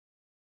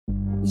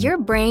Your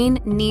brain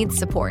needs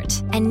support,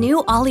 and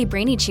new Ollie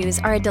Brainy Chews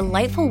are a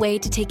delightful way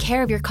to take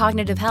care of your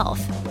cognitive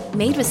health.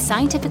 Made with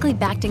scientifically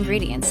backed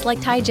ingredients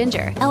like Thai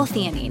ginger,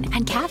 L-theanine,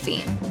 and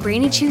caffeine,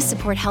 Brainy Chews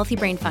support healthy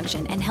brain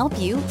function and help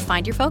you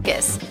find your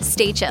focus,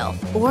 stay chill,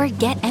 or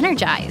get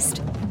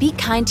energized. Be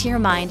kind to your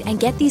mind and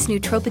get these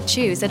nootropic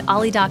chews at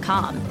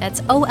ollie.com.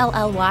 That's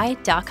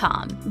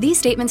OLLY.com. These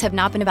statements have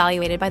not been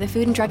evaluated by the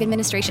Food and Drug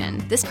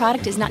Administration. This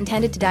product is not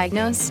intended to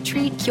diagnose,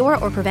 treat, cure,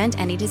 or prevent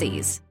any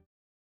disease.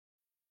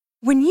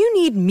 When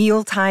you need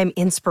mealtime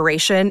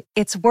inspiration,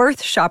 it's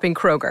worth shopping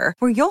Kroger,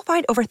 where you'll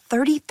find over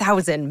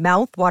 30,000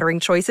 mouth-watering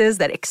choices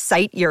that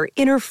excite your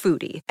inner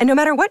foodie. And no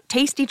matter what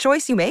tasty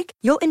choice you make,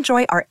 you'll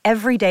enjoy our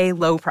everyday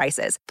low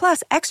prices,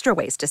 plus extra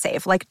ways to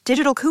save, like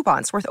digital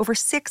coupons worth over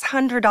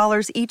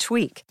 $600 each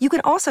week. You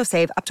can also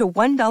save up to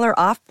 $1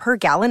 off per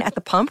gallon at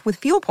the pump with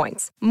fuel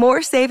points.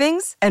 More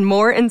savings and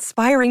more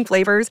inspiring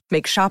flavors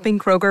make shopping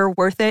Kroger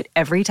worth it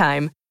every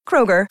time.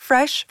 Kroger,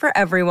 fresh for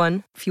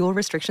everyone. Fuel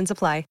restrictions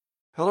apply.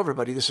 Hello,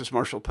 everybody. This is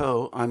Marshall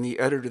Poe. I'm the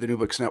editor of the New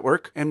Books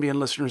Network. NBN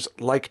listeners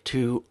like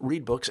to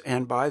read books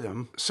and buy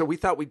them. So we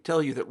thought we'd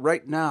tell you that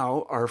right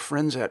now, our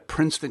friends at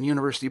Princeton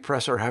University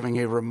Press are having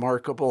a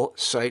remarkable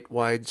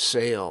site-wide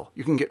sale.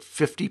 You can get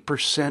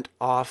 50%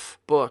 off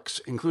books,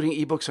 including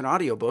ebooks and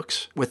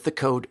audiobooks, with the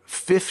code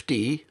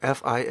 50,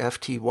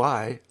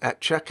 F-I-F-T-Y,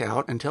 at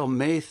checkout until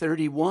May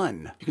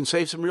 31. You can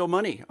save some real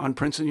money on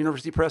Princeton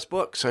University Press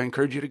books. I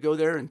encourage you to go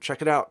there and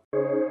check it out.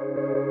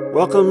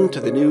 Welcome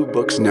to the New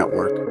Books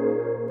Network.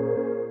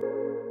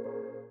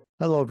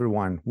 Hello,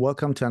 everyone.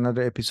 Welcome to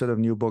another episode of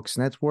New Books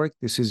Network.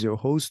 This is your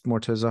host,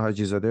 Morteza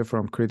Hajizadeh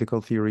from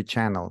Critical Theory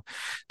Channel.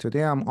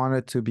 Today, I'm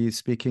honored to be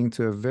speaking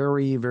to a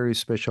very, very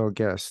special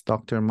guest,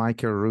 Dr.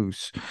 Michael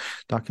Ruse.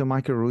 Dr.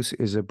 Michael Ruse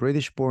is a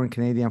British-born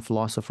Canadian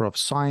philosopher of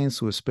science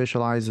who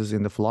specializes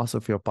in the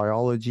philosophy of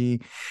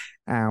biology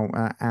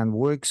and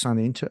works on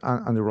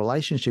the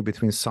relationship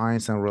between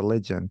science and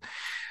religion,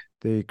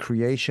 the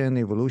creation,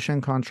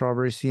 evolution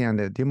controversy, and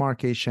the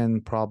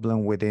demarcation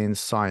problem within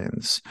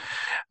science.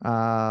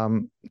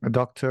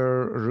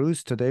 Dr.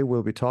 Ruse today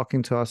will be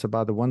talking to us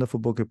about the wonderful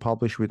book he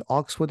published with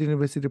Oxford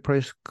University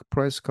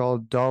Press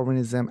called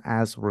Darwinism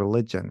as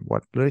Religion,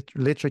 What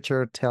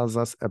Literature Tells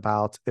Us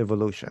About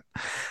Evolution.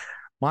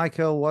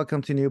 Michael,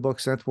 welcome to New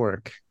Books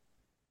Network.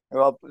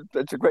 Well,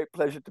 it's a great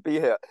pleasure to be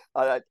here.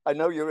 I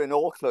know you're in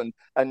Auckland,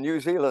 and New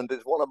Zealand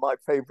is one of my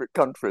favorite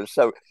countries.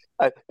 So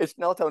it's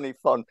not only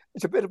fun,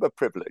 it's a bit of a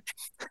privilege.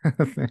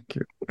 Thank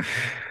you.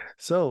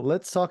 So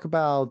let's talk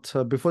about,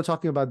 before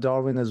talking about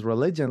Darwin as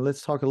religion,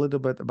 let's talk a little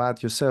bit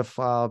about yourself.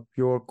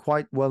 You're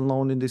quite well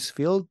known in this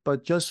field,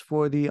 but just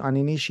for the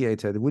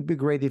uninitiated, it would be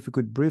great if you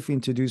could briefly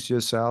introduce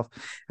yourself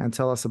and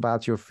tell us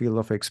about your field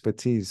of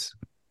expertise.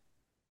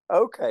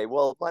 Okay,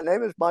 well, my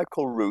name is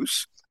Michael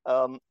Ruse.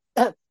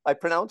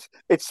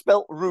 It's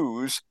spelt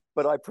Ruse,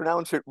 but I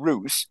pronounce it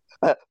Ruse.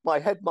 My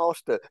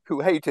headmaster,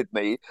 who hated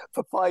me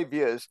for 5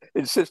 years,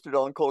 insisted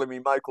on calling me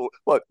Michael,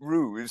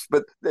 Ruse,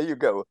 but there you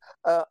go.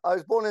 I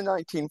was born in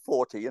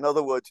 1940, in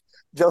other words,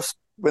 just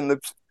when the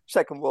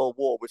Second World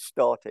War was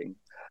starting.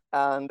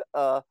 And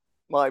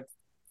my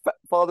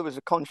father was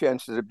a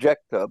conscientious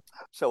objector,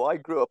 so I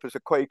grew up as a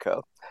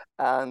Quaker.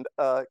 And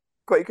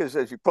Quakers,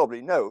 as you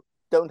probably know,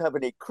 don't have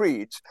any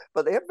creeds,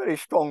 but they have very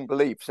strong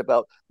beliefs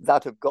about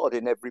that of God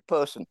in every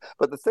person.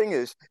 But the thing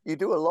is, you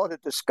do a lot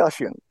of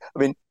discussion. I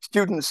mean,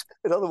 students,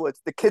 in other words,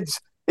 the kids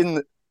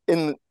in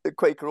the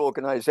Quaker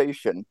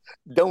organization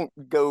don't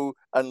go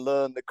and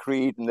learn the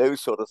creed and those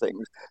sort of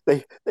things.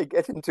 They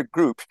get into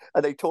groups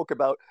and they talk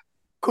about,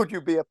 could you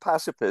be a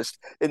pacifist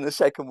in the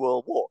Second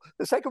World War?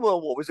 The Second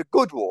World War was a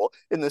good war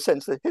in the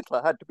sense that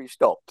Hitler had to be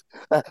stopped.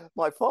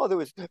 My father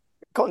was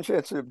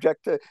conscientious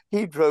objector.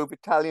 He drove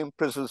Italian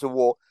prisoners of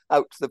war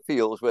out to the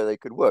fields where they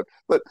could work.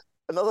 But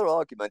another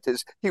argument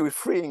is he was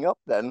freeing up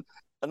then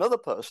another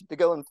person to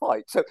go and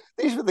fight. So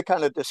these were the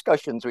kind of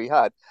discussions we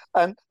had.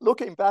 And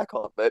looking back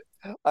on it,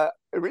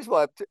 the reason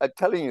why I'm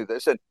telling you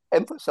this and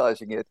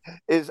emphasizing it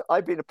is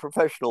I've been a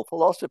professional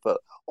philosopher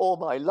all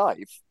my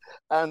life,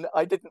 and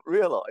I didn't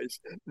realize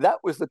that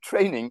was the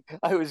training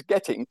I was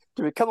getting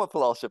to become a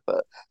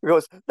philosopher,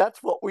 because that's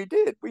what we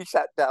did. We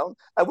sat down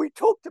and we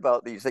talked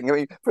about these things. I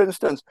mean, for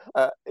instance,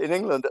 in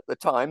England at the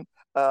time,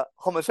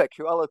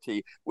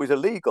 homosexuality was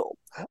illegal.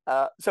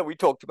 So we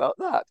talked about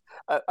that.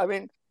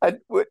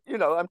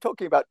 I'm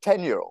talking about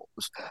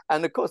 10-year-olds.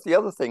 And of course, the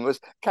other thing was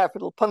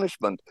capital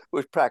punishment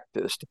was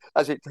practiced,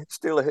 as it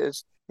still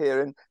is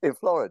here in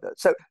Florida.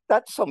 So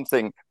that's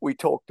something we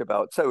talked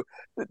about. So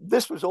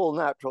this was all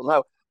natural.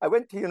 Now, I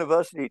went to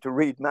university to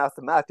read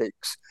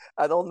mathematics,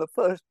 and on the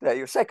first day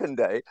or second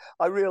day,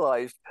 I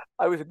realized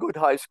I was a good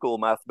high school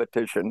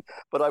mathematician,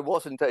 but I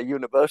wasn't a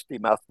university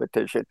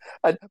mathematician.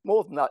 And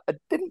more than that, I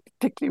didn't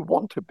particularly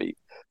want to be.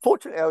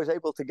 Fortunately, I was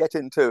able to get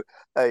into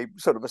a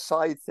sort of a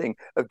side thing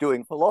of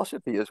doing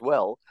philosophy as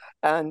well.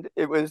 And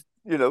it was,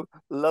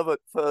 love at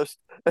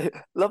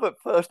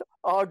first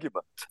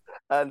argument.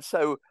 And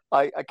so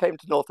I came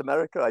to North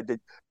America, I did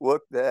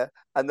work there,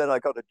 and then I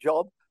got a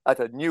job at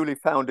a newly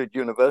founded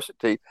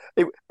university.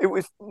 It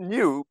was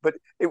new, but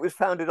it was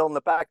founded on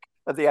the back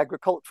of the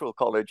agricultural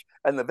college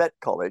and the vet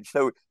college,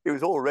 so it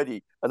was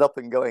already an up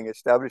and going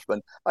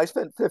establishment. I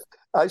spent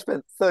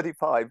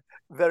 35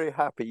 very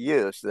happy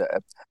years there.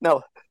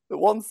 Now, the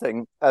one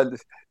thing, and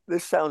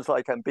this sounds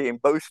like I'm being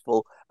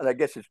boastful, and I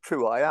guess it's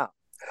true, I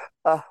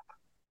am.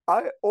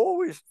 I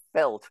always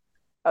felt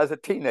as a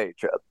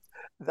teenager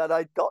that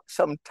I'd got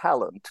some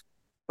talent,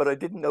 but I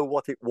didn't know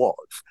what it was.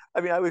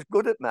 I mean, I was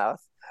good at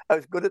math, I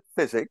was good at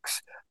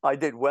physics, I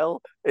did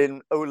well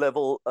in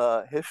O-level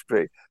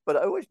history, but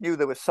I always knew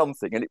there was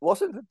something. And it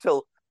wasn't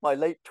until my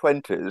late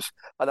 20s,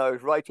 and I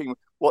was writing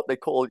what they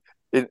call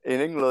in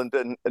England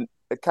and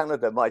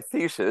Canada my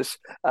thesis,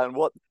 and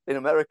what in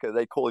America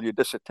they call your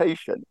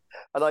dissertation.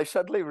 And I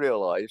suddenly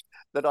realized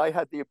that I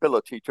had the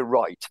ability to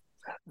write,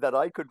 that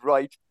I could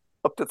write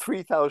up to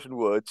 3,000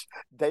 words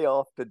day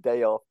after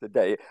day after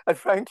day. And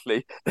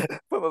frankly,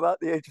 from about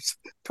the age of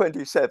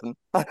 27,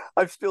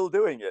 I'm still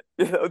doing it.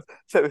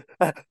 So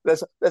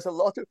there's a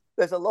lot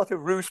of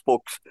Ruse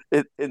books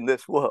in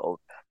this world.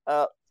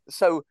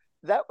 So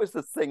that was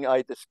the thing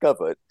I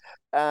discovered,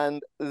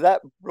 and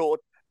that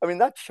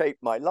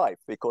shaped my life,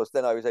 because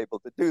then I was able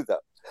to do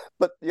that.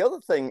 But the other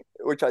thing,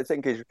 which I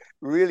think is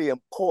really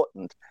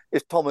important,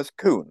 is Thomas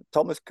Kuhn.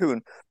 Thomas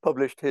Kuhn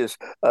published his,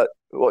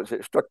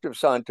 Destructive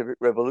Scientific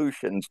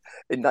Revolutions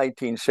in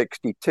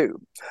 1962.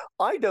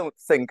 I don't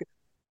think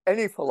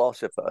any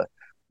philosopher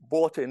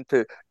bought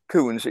into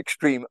Kuhn's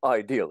extreme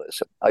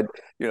idealism.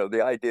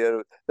 The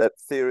idea that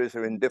theories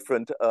are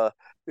indifferent,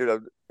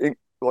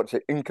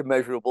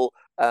 incommensurable,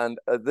 and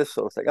this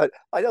sort of thing.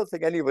 I don't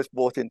think any of us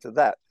bought into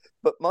that.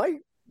 But my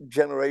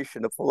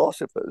generation of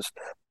philosophers,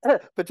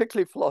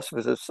 particularly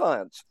philosophers of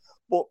science,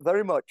 bought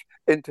very much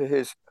into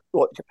his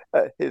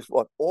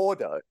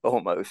order,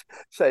 almost,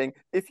 saying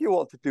if you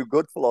want to do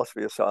good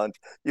philosophy of science,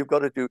 you've got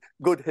to do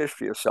good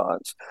history of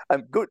science.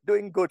 And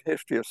doing good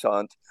history of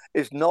science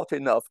is not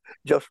enough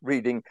just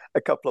reading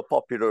a couple of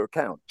popular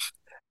accounts.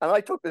 And I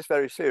took this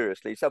very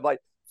seriously. So my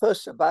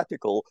first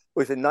sabbatical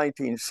was in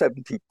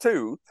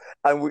 1972,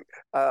 and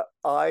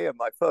I and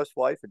my first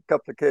wife and a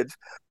couple of kids,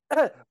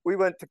 we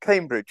went to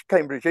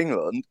Cambridge,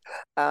 England,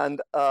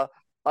 and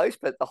I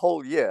spent the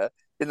whole year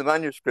in the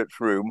manuscripts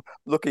room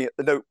looking at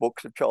the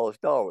notebooks of Charles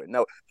Darwin.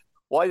 Now,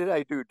 why did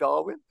I do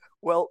Darwin?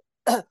 Well,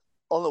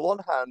 on the one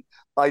hand,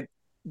 I'd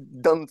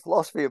done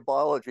philosophy of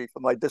biology for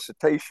my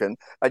dissertation,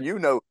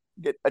 and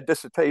get a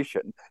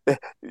dissertation.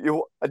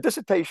 A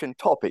dissertation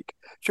topic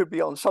should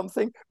be on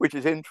something which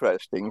is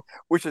interesting,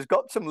 which has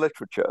got some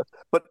literature,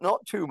 but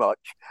not too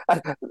much.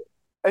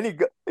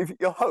 If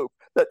you hope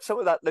that some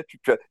of that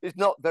literature is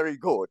not very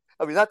good,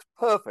 I mean, that's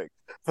perfect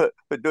for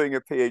doing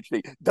a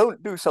PhD.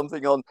 Don't do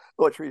something on,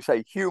 what should we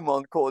say,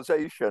 human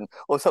causation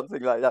or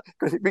something like that,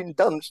 because it's been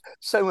done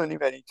so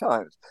many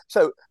times.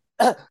 So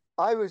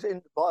I was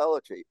into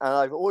biology, and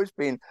I've always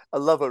been a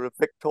lover of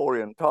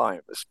Victorian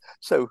times.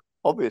 So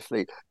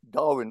obviously,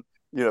 Darwin,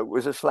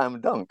 was a slam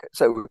dunk.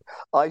 So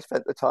I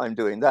spent the time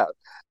doing that.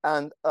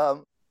 And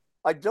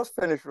I just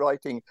finished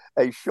writing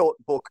a short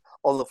book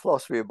on the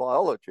philosophy of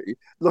biology.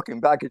 Looking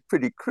back, it's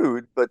pretty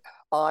crude, but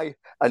I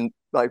and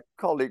my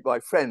colleague, my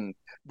friend,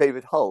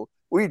 David Hull,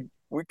 we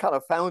kind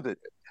of founded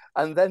it.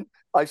 And then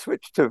I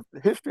switched to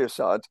history of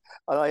science,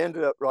 and I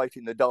ended up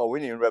writing The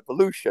Darwinian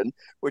Revolution,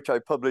 which I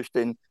published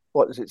in,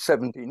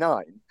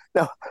 79.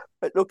 Now,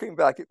 looking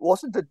back, it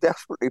wasn't a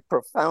desperately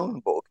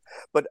profound book,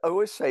 but I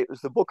always say it was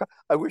the book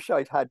I wish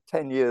I'd had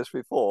 10 years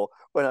before,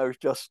 when I was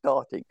just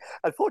starting.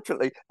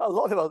 Unfortunately, a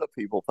lot of other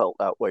people felt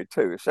that way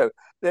too. So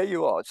there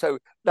you are. So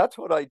that's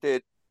what I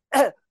did.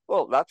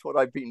 Well, that's what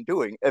I've been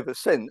doing ever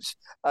since.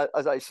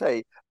 As I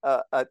say,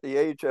 at the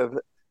age of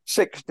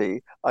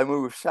 60, I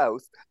moved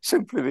south,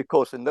 simply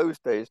because in those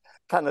days,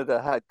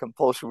 Canada had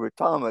compulsory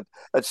retirement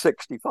at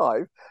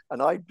 65,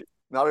 and I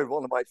married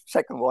one of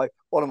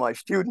my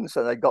students,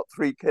 and I got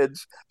 3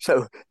 kids.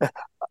 So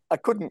I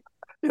couldn't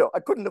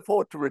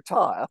afford to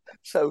retire.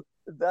 So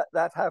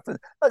that happened.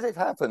 As it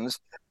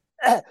happens,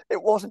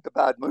 it wasn't a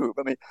bad move.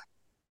 I mean,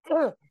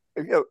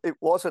 it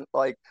wasn't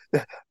like,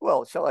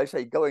 well, shall I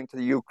say, going to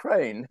the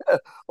Ukraine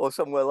or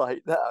somewhere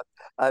like that.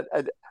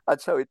 And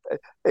so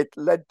it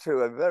led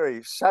to a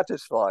very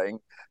satisfying,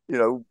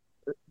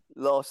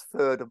 last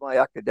third of my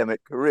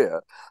academic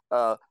career.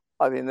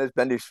 I mean, there's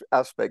many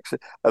aspects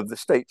of the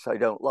states I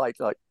don't like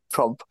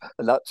Trump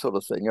and that sort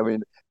of thing. I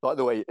mean, by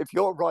the way, if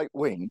you're right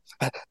wing,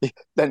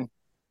 then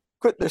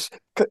quit this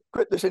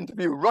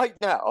interview right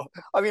now.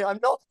 I mean,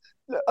 I'm not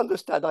an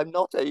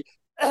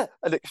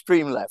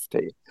extreme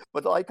lefty,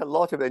 but like a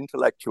lot of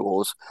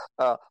intellectuals,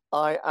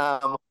 I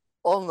am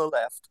on the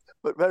left,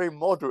 but very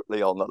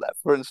moderately on the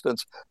left. For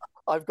instance,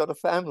 I've got a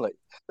family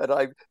that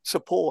I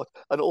support,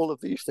 and all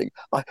of these things.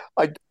 I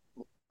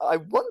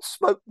once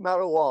smoked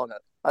marijuana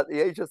at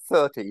the age of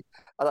 30,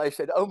 and I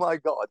said, "Oh my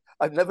God,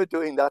 I'm never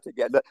doing that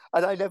again,"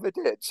 and I never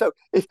did. So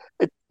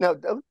now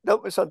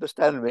don't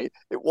misunderstand me.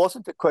 It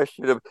wasn't a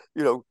question of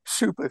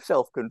super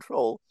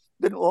self-control.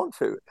 Didn't want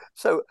to.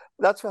 So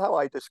that's how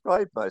I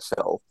describe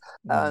myself.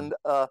 And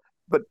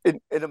but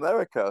in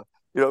America,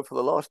 for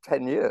the last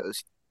 10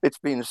 years, it's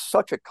been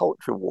such a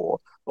culture war,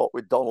 what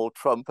with Donald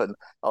Trump and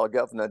our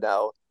governor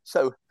now.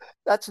 So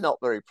that's not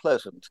very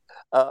pleasant.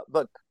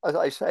 But as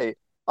I say,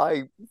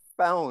 I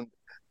found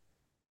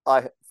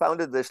I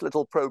founded this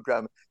little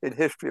program in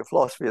history of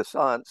philosophy of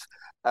science,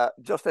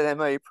 just an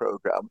MA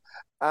program.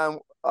 And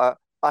I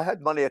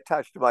had money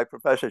attached to my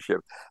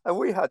professorship, and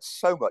we had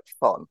so much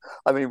fun.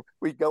 I mean,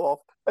 we go off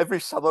every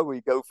summer.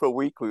 We go for a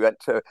week. We went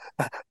to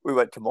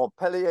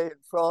Montpellier in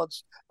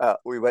France.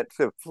 We went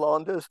to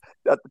Flanders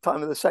at the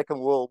time of the Second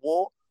World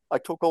War. I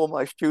took all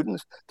my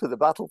students to the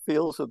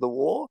battlefields of the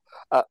war,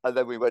 and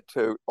then we went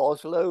to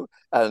Oslo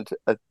and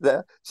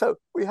there. So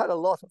we had a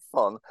lot of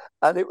fun,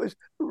 and it was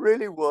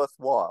really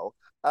worthwhile.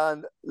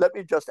 And let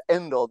me just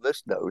end on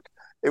this note.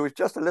 It was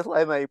just a little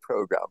MA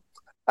program.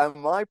 And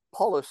my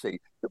policy,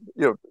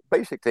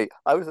 basically,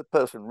 I was the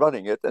person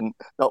running it and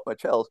not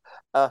much else.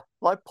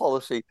 My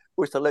policy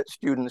was to let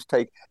students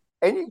take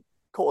any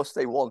course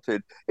they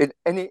wanted in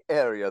any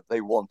area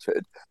they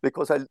wanted,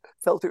 because I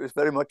felt it was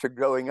very much a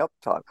growing up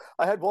time.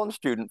 I had one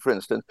student, for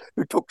instance,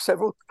 who took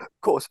several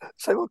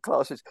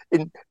classes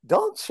in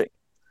dancing,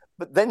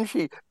 but then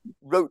she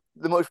wrote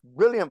the most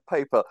brilliant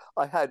paper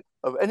I had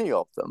of any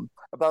of them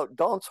about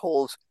dance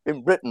halls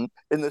in Britain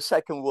in the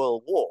Second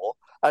World War,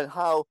 and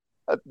how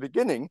at the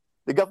beginning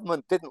the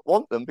government didn't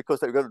want them because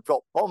they were going to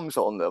drop bombs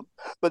on them.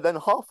 But then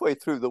halfway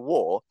through the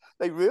war,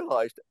 they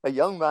realized a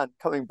young man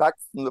coming back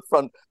from the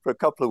front for a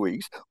couple of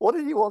weeks, what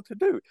did he want to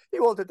do? He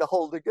wanted to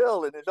hold a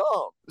girl in his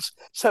arms.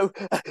 So,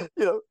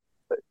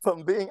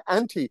 from being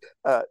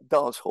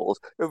anti-dance halls,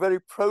 they were very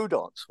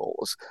pro-dance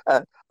halls.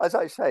 And as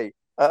I say,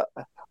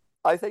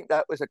 I think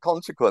that was a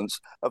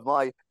consequence of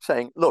my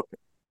saying, look,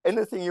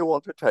 anything you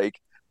want to take,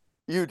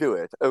 you do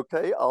it,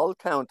 okay? I'll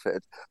count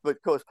it,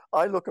 because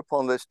I look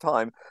upon this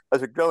time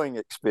as a growing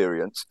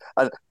experience.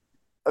 And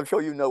I'm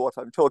sure you know what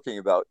I'm talking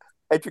about.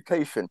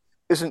 Education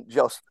isn't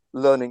just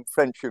learning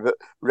French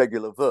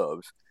regular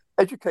verbs.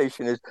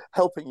 Education is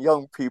helping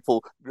young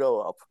people grow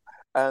up.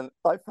 And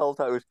I felt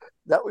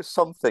that was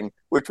something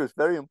which was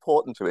very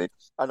important to me.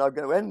 And I'm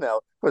going to end now,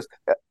 because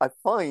I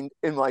find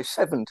in my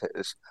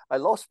 70s, I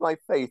lost my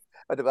faith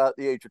at about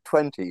the age of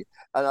 20.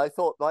 And I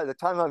thought by the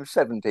time I'm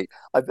 70,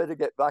 I better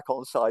get back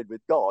on side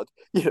with God.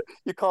 You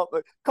can't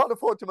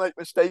afford to make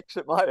mistakes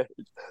at my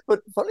age.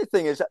 But the funny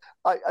thing is,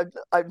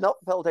 I've not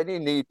felt any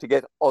need to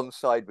get on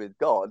side with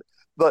God.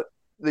 But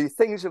the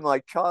things in my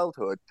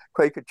childhood,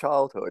 Quaker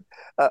childhood,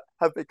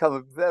 have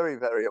become very,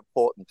 very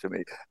important to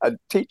me. And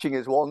teaching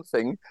is one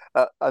thing.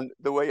 And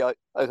the way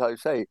as I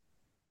say,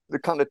 the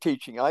kind of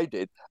teaching I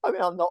did, I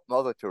mean, I'm not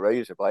Mother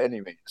Teresa by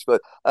any means, but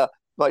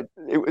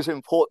it was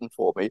important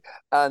for me.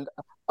 And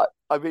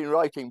I've been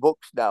writing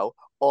books now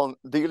on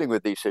dealing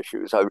with these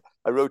issues. I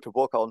wrote a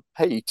book on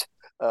hate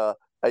 2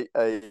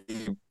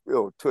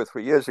 or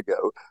 3 years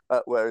ago,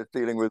 where it's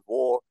dealing with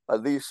war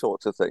and these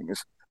sorts of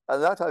things.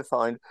 And that I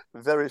find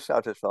very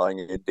satisfying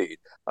indeed.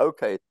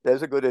 Okay,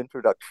 there's a good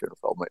introduction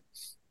from it.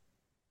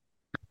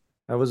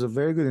 That was a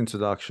very good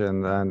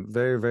introduction and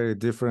very, very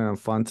different and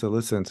fun to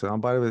listen to. And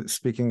by the way,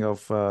 speaking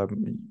of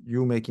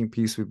you making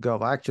peace with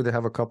God, I actually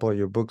have a couple of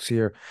your books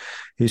here,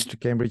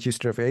 Cambridge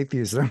History of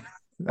Atheism.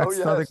 That's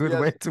not a good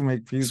way to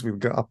make peace with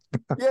God.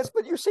 Yes,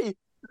 but you see,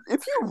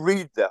 if you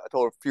read that,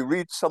 or if you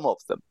read some of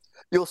them,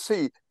 you'll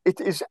see it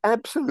is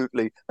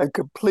absolutely and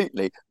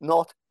completely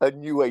not a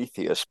new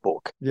atheist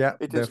book. Yeah,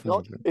 it is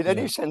not in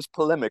any sense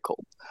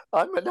polemical.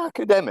 I'm an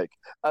academic,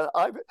 and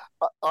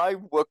I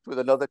worked with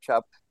another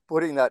chap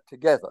putting that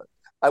together.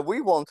 And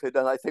we wanted,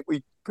 and I think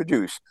we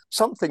produced,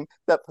 something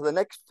that for the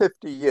next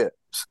 50 years,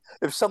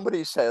 if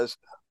somebody says,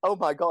 oh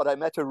my God, I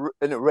met an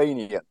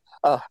Iranian,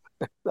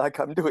 like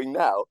I'm doing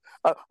now,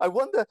 I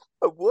wonder,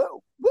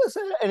 was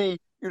there any,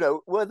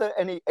 were there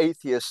any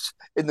atheists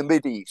in the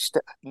Mideast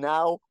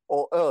now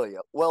or earlier?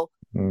 Well,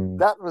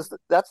 that's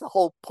the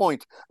whole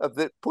point of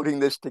putting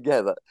this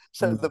together.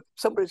 So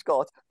somebody's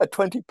got a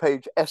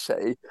 20-page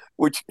essay,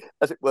 which,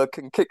 as it were,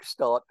 can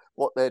kickstart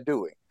what they're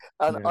doing.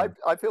 And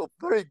I feel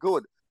very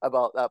good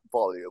about that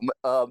volume,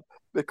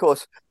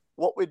 because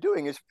what we're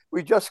doing is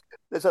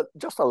there's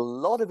just a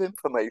lot of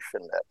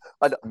information there.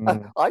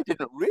 And I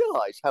didn't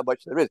realize how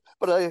much there is.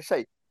 But as I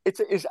say, it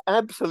is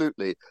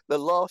absolutely the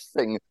last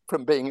thing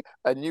from being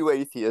a new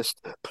atheist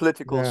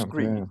political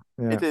screed.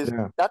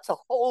 That's the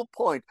whole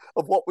point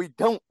of what we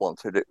don't want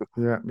to do.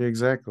 Yeah,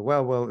 exactly.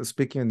 Well,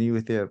 speaking of new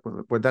atheist,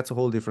 well, that's a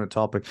whole different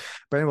topic.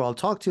 But anyway, I'll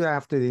talk to you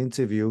after the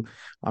interview.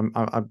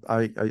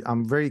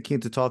 I'm very keen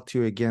to talk to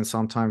you again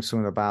sometime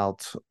soon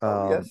about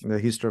the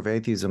history of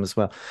atheism as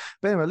well.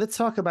 But anyway, let's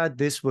talk about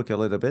this book a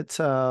little bit.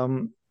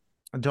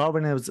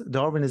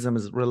 Darwinism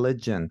is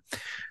religion.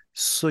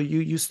 So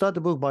you start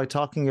the book by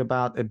talking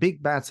about a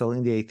big battle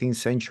in the 18th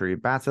century,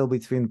 battle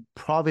between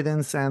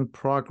providence and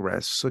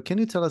progress. So can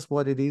you tell us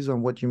what it is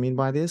and what you mean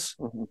by this?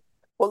 Mm-hmm.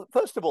 Well,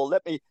 first of all,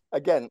 let me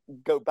again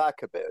go back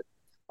a bit.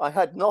 I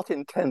had not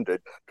intended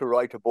to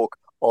write a book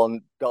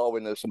on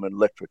Darwinism and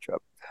literature.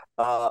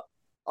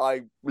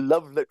 I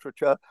love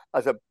literature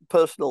as a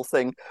personal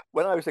thing.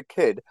 When I was a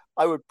kid,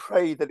 I would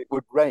pray that it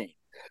would rain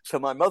So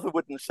my mother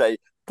wouldn't say,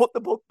 put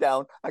the book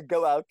down and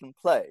go out and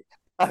play.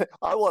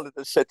 I wanted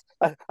to sit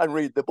and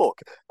read the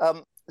book.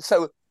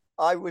 So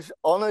I was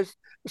on a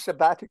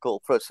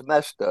sabbatical for a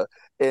semester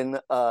in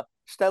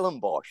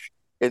Stellenbosch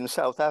in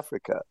South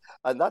Africa.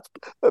 And that's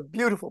a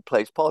beautiful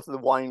place, part of the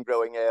wine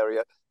growing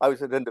area. I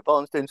was at an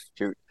advanced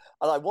institute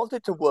and I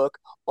wanted to work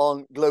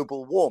on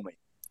global warming.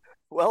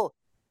 Well,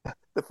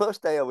 the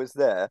first day I was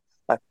there,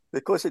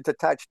 because it's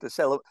attached to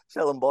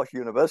Stellenbosch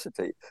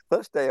University,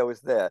 first day I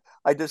was there,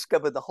 I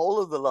discovered the whole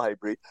of the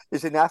library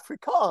is in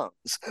Afrikaans.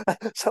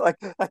 So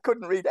I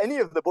couldn't read any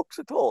of the books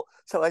at all.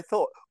 So I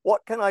thought,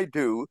 what can I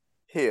do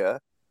here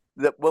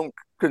that won't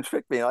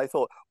constrict me? And I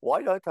thought,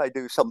 why don't I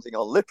do something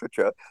on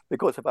literature?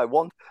 Because if I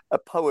want a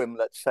poem,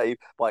 let's say,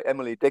 by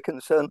Emily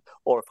Dickinson,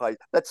 or if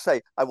let's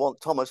say I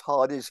want Thomas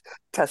Hardy's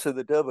Tessa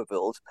the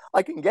D'Urbervilles,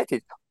 I can get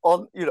it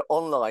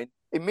online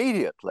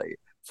immediately.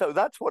 So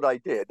that's what I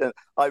did. And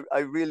I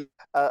really,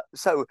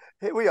 so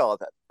here we are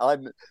then.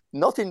 I'm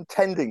not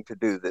intending to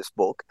do this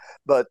book,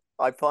 but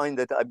I find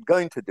that I'm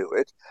going to do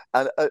it.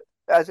 And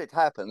as it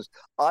happens,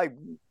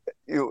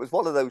 it was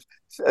one of those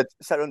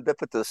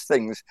serendipitous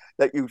things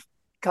that you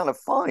kind of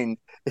find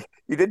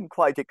you didn't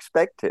quite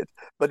expect it,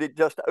 but it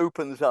just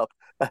opens up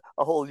a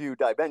whole new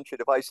dimension.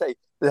 If I say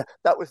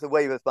that was the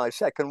way with my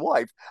second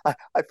wife,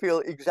 I feel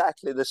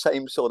exactly the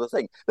same sort of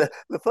thing.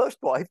 The first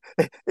wife,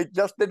 it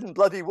just didn't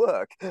bloody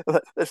work.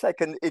 The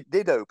second, it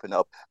did open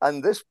up.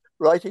 And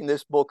writing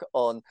this book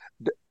on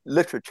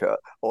literature,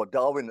 or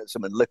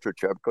Darwinism and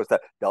literature, because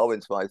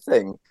Darwin's my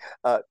thing,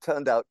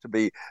 turned out to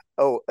be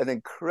an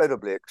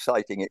incredibly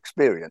exciting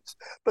experience.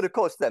 But of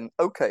course then,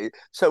 okay,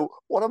 so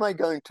what am I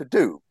going to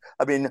do?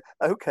 I mean,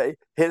 okay,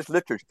 here's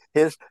literature.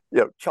 Here's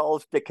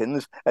Charles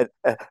Dickens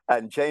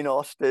and Jane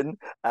Austen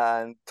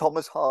and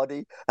Thomas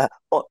Hardy,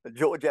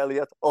 George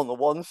Eliot on the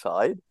one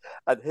side,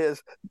 and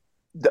here's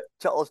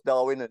Charles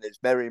Darwin and his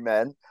merry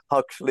men,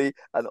 Huxley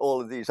and all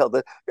of these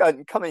other,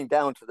 and coming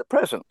down to the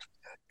present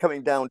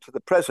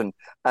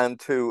and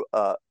to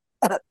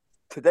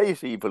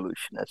today's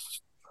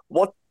evolutionists.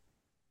 What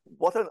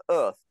on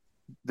earth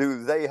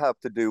do they have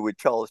to do with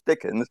Charles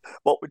Dickens?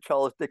 What would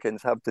Charles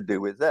Dickens have to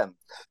do with them?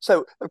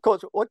 So, of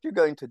course, what you're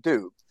going to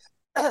do,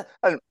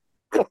 and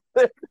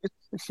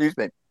excuse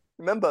me,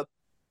 remember,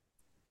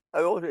 I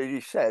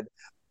already said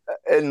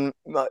when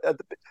I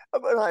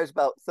was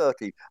about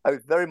 30, I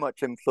was very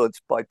much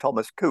influenced by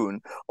Thomas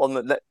Kuhn on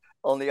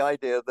the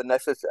idea of the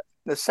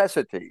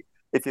necessity.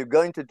 If you're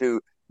going to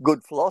do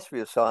good philosophy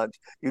of science,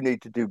 you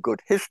need to do good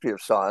history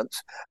of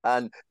science.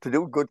 And to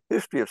do good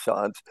history of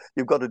science,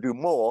 you've got to do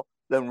more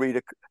than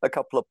read a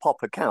couple of pop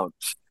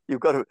accounts.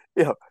 You've got to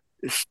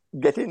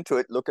get into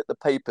it, look at the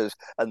papers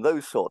and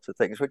those sorts of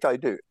things, which I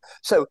do.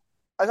 So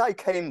as I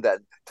came then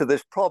to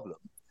this problem,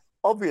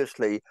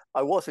 obviously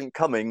I wasn't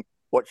coming,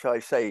 what shall I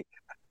say,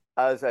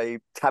 as a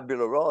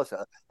tabula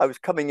rasa. I was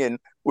coming in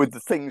with the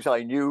things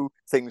I knew,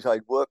 things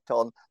I'd worked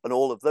on, and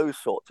all of those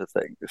sorts of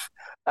things.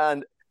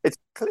 And it's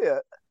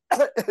clear,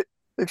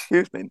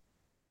 excuse me,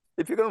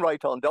 if you're going to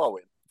write on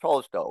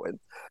Charles Darwin,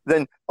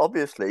 then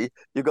obviously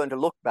you're going to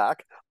look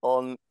back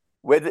on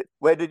where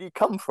did he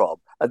come from,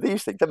 and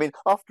these things. I mean,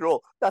 after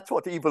all, that's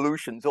what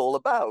evolution's all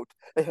about.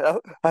 As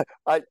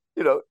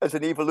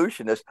an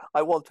evolutionist,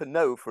 I want to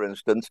know, for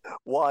instance,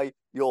 why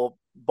your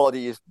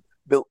body is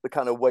built the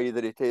kind of way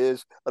that it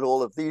is, and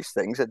all of these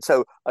things. And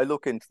so I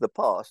look into the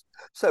past.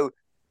 So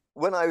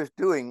when I was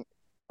doing,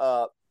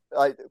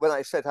 when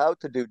I set out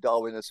to do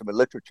Darwinism in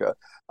literature,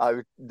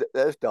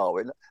 there's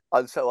Darwin,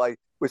 and so I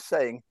was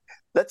saying,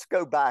 let's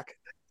go back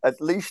at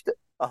least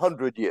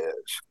 100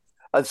 years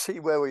and see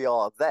where we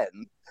are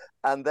then,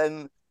 and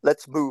then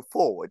let's move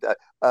forward.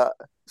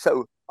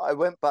 So I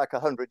went back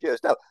 100 years.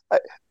 Now,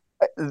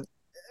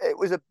 it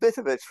was a bit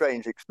of a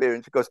strange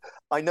experience because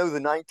I know the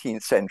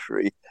 19th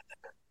century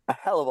a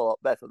hell of a lot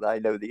better than I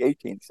know the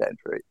 18th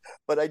century.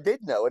 But I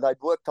did know, and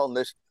I'd worked on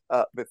this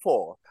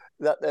before,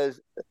 that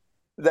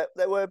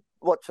there were,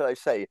 what shall I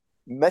say,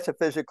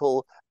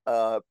 metaphysical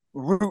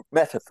root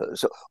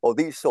metaphors or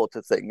these sorts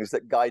of things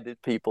that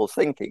guided people's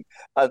thinking.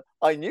 And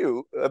I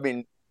knew, I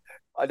mean,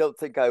 I don't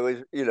think I was,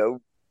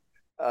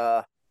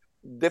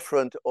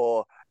 different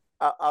or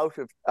out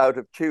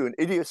of tune,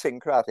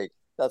 idiosyncratic.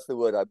 That's the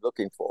word I'm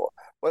looking for.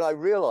 When I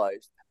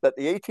realized that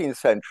the 18th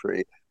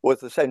century was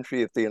the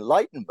century of the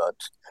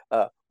Enlightenment,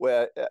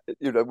 where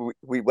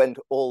we went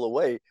all the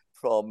way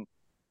from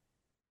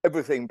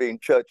everything being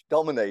church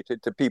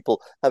dominated to people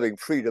having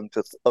freedom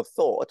of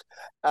thought,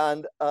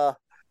 and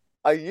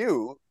I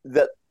knew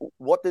that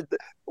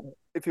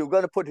if you were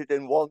going to put it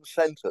in one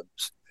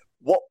sentence,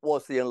 what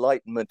was the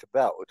Enlightenment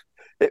about?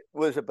 It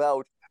was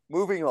about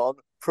moving on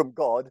from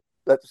God,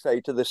 let's say,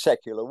 to the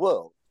secular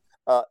world.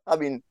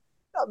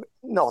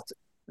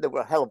 There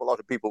were a hell of a lot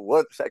of people who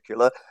weren't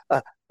secular,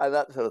 and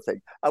that sort of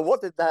thing. And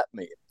what did that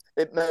mean?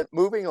 It meant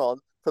moving on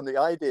from the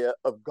idea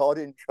of God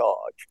in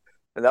charge,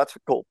 and that's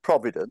called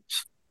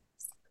providence,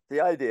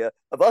 the idea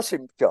of us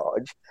in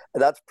charge,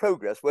 and that's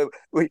progress, where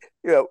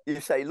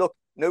you say, look,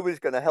 nobody's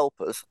going to help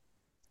us.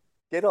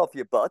 Get off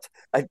your butt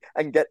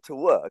and get to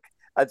work.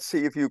 and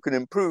see if you can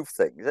improve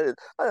things. And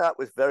that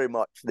was very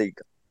much the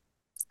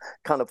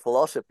kind of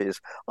philosophies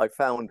I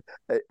found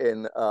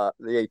in the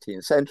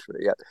 18th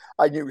century.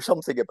 I knew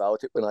something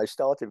about it when I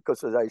started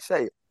because, as I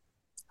say,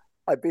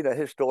 I've been a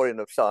historian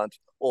of science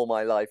all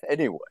my life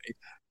anyway.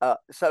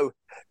 So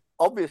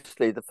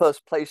obviously, the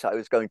first place I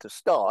was going to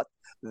start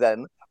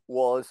then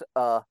was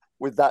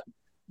with that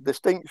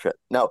distinction.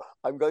 Now,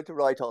 I'm going to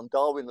write on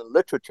Darwin and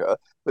literature,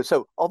 but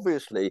so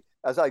obviously,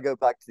 as I go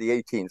back to the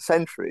 18th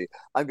century,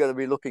 I'm going to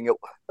be looking at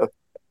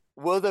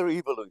were there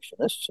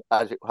evolutionists,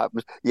 as it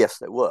happens? Yes,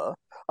 there were.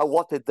 And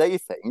what did they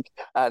think?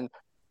 And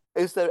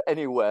is there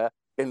anywhere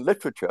in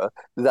literature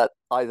that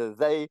either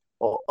they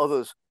or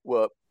others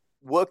were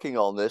working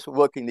on this,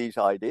 working these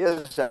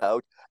ideas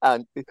out?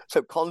 And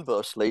so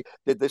conversely,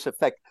 did this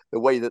affect the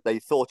way that they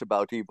thought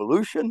about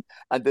evolution?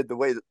 And did the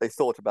way that they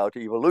thought about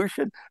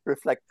evolution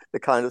reflect the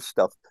kind of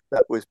stuff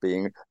that was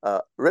being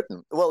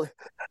written? Well,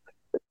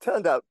 it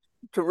turned out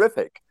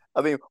terrific.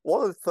 I mean,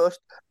 one of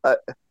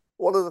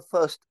the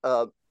first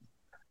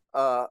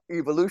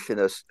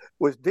evolutionists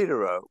was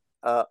Diderot,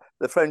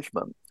 the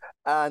Frenchman.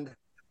 And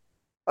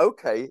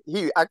okay,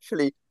 he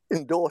actually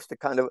endorsed a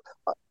kind of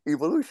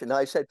evolution.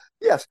 I said,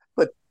 yes,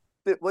 but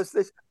was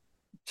this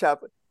chap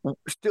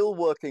still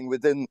working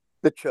within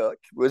the church?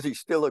 Was he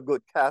still a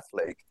good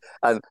Catholic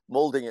and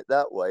molding it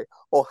that way?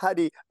 Or had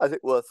he, as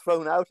it were,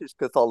 thrown out his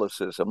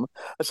Catholicism?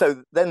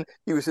 So then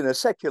he was in a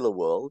secular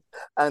world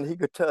and he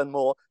could turn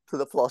more to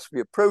the philosophy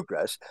of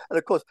progress. And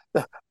of course,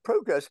 the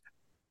progress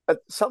at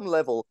some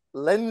level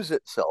lends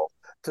itself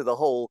to the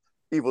whole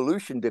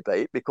evolution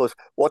debate, because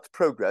what's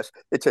progress?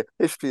 It's a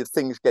history of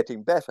things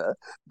getting better,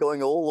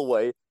 going all the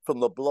way from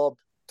the blob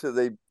to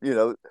the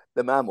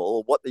mammal,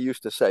 or what they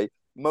used to say,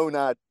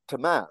 monad to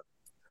man.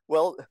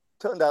 Well, it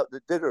turned out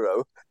that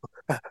Diderot,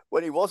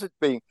 when he wasn't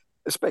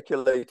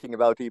speculating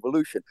about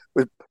evolution,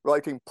 was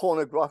writing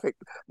pornographic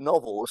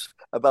novels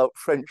about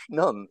French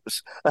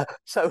nuns.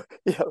 So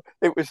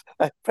it was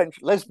French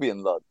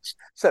lesbian nuns.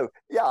 So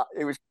yeah,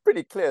 it was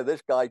pretty clear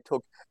this guy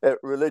took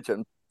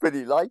religion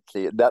pretty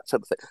lightly and that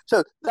sort of thing.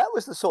 So that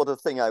was the sort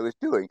of thing I was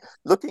doing,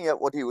 looking at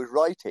what he was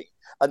writing,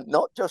 and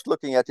not just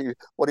looking at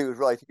what he was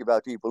writing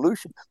about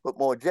evolution, but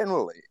more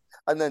generally.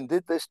 And then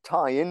did this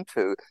tie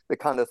into the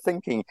kind of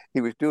thinking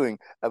he was doing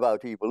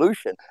about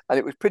evolution? And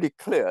it was pretty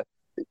clear,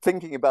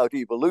 thinking about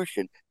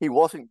evolution, he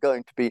wasn't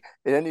going to be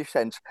in any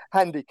sense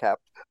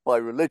handicapped by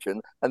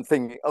religion and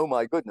thinking, oh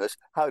my goodness,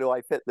 how do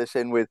I fit this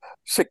in with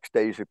 6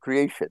 days of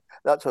creation?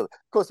 That's all. Of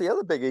course, the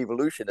other big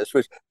evolutionist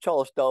was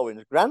Charles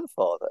Darwin's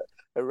grandfather,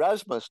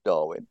 Erasmus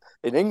Darwin,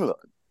 in England.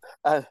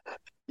 And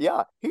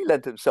yeah, he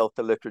lent himself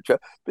to literature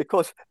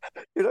because,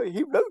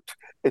 he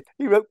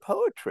wrote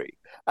poetry.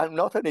 And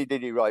not only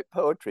did he write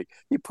poetry,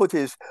 he put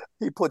his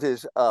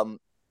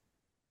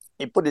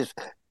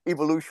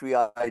evolutionary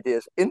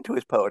ideas into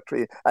his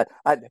poetry,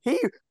 and he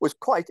was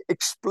quite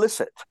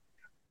explicit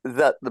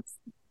that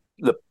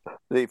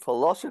the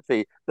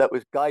philosophy that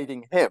was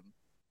guiding him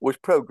was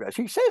progress.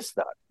 He says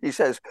that. He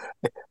says,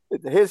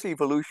 here's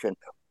evolution.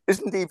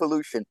 Isn't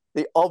evolution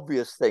the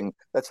obvious thing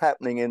that's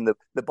happening in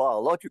the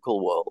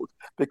biological world?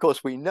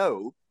 Because we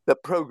know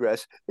that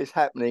progress is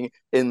happening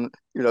in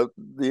the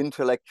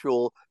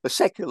intellectual, the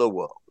secular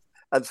world.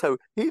 And so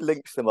he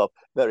links them up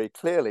very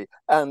clearly.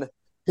 And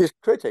his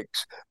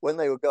critics, when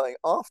they were going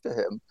after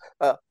him,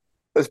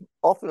 as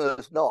often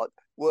as not,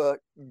 were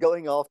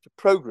going after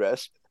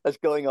progress as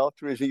going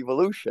after his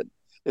evolution.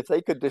 If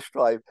they could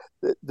destroy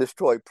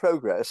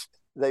progress,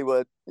 they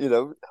were,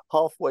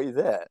 halfway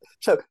there.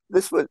 So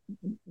this was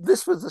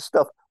the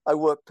stuff I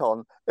worked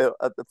on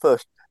at the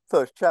first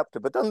chapter.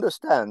 But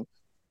understand,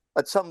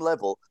 at some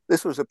level,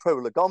 this was a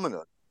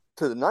prolegomena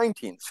to the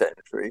 19th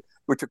century,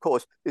 which of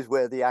course is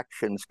where the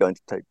action's going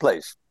to take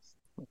place.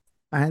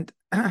 And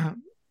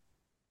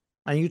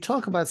you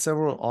talk about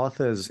several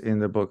authors in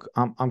the book.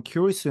 I'm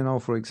curious to know,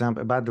 for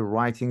example, about the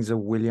writings of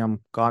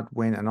William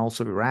Godwin and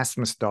also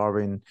Erasmus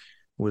Darwin,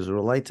 who was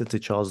related to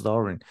Charles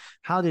Darwin.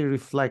 How they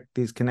reflect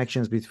these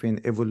connections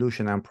between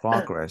evolution and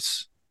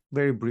progress?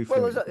 Very briefly.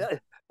 Well,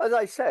 as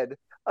I said,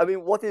 I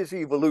mean, what is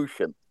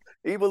evolution?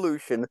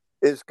 Evolution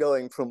is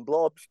going from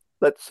blobs,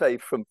 let's say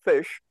from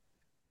fish,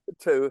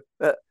 to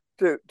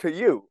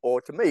you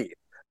or to me.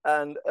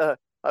 And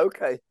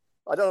okay,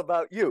 I don't know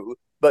about you,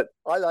 but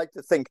I like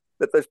to think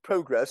that there's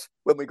progress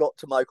when we got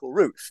to Michael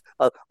Ruse.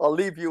 I'll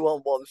leave you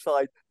on one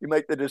side. You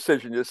make the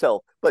decision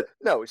yourself. But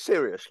no,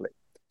 seriously.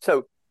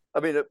 So, I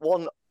mean, at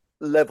one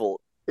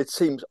level, it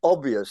seems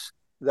obvious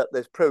that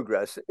there's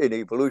progress in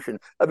evolution.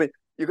 I mean,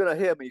 you're going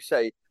to hear me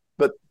say,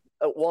 but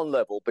at one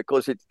level,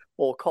 because it's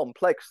more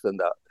complex than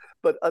that.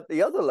 But at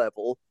the other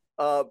level,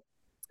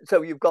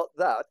 so you've got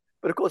that.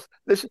 But of course,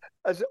 this,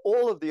 as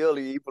all of the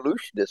early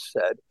evolutionists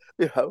said,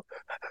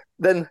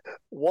 then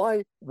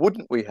why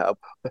wouldn't we have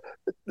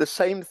the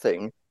same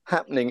thing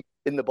happening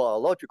in the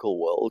biological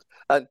world?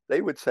 And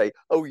they would say,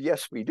 oh,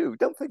 yes, we do.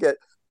 Don't forget,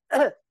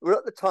 we're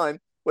at the time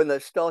when they're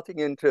starting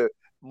into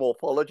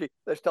morphology.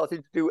 They're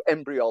starting to do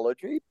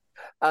embryology.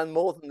 And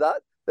more than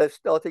that, They're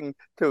starting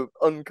to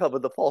uncover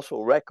the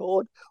fossil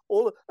record.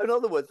 In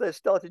other words, they're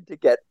starting to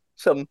get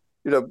some,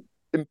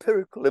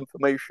 empirical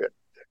information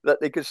that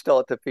they could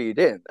start to feed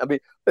in. I mean,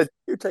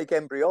 you take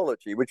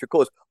embryology, which of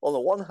course, on the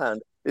one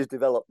hand, is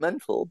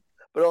developmental,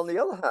 but on the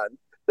other hand,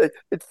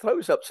 it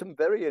throws up some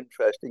very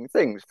interesting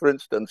things. For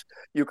instance,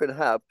 you can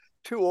have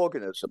two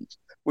organisms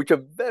which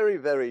are very,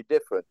 very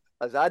different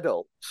as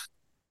adults,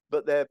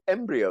 but their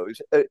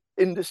embryos are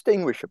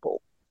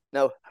indistinguishable.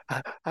 Now,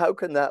 how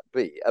can that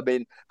be? I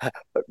mean,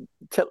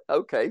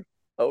 okay,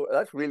 oh,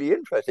 that's really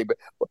interesting, but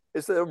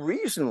is there a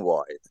reason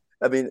why?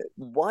 I mean,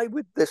 why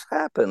would this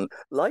happen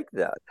like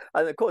that?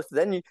 And of course,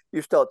 then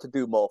you start to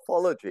do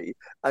morphology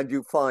and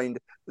you find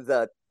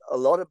that a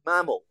lot of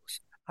mammals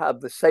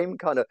have the same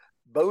kind of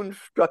bone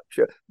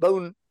structure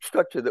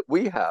that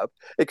we have,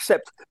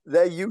 except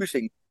they're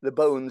using the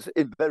bones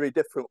in very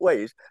different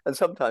ways. And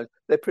sometimes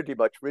they're pretty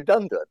much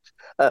redundant.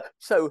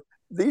 So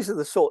these are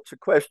the sorts of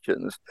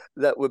questions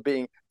that were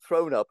being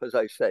thrown up, as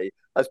I say,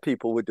 as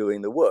people were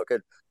doing the work.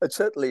 And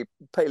certainly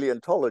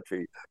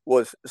paleontology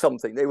was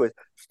something. They were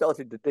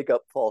starting to dig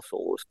up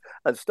fossils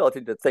and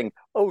starting to think,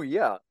 oh,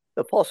 yeah,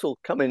 the fossils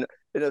come in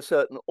a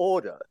certain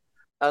order.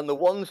 And the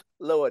ones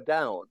lower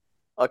down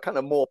are kind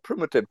of more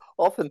primitive.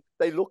 Often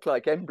they look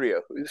like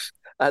embryos,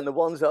 and the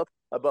ones up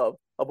above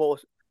are more,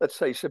 let's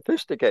say,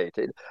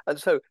 sophisticated. And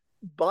so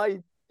by,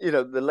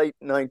 the late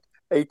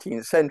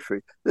 18th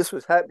century, this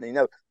was happening.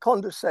 Now,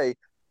 Condorcet,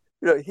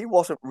 he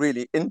wasn't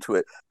really into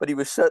it, but he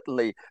was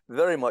certainly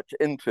very much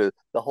into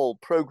the whole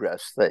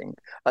progress thing.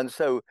 And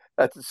so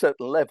at a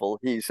certain level,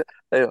 he's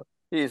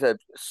a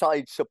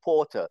side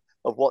supporter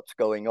of what's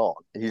going on.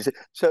 He's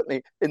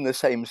certainly in the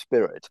same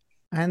spirit.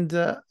 And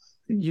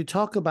you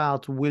talk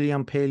about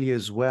William Paley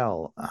as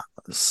well.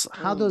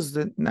 How does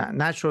the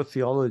natural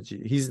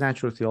theology, his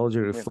natural theology,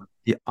 reflect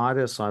the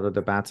other side of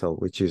the battle,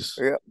 which is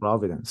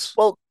providence?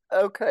 Well,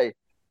 okay.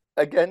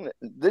 Again,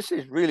 this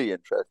is really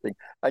interesting.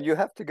 And you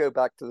have to go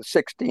back to the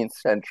 16th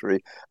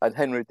century and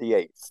Henry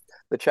VIII,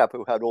 the chap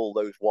who had all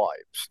those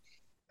wives.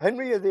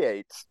 Henry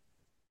VIII,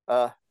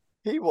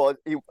 he was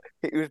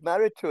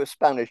married to his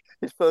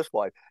first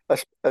wife,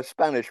 a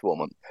Spanish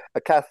woman,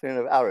 a Catherine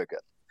of Aragon.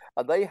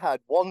 And they had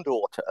one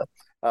daughter,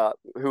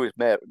 who was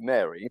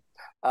Mary,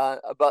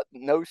 but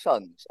no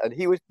sons. And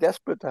he was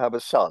desperate to have a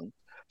son.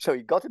 So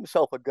he got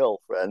himself a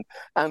girlfriend,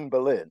 Anne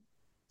Boleyn.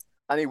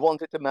 And he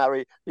wanted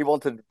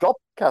to drop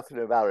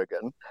Catherine of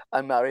Aragon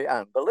and marry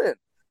Anne Boleyn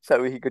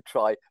so he could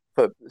try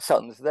for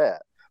sons there.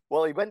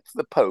 Well, he went to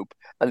the Pope,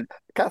 and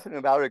Catherine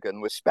of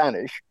Aragon was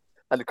Spanish.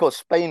 And of course,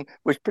 Spain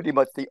was pretty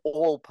much the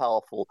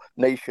all-powerful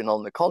nation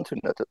on the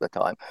continent at the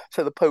time.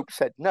 So the Pope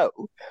said no.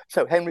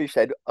 So Henry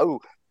said, oh,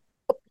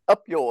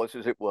 up yours,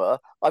 as it were,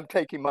 I'm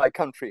taking my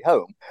country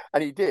home.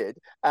 And he did.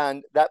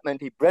 And that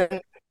meant he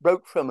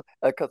broke from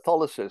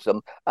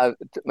Catholicism and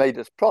made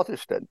us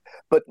Protestant.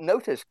 But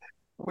notice,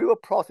 we were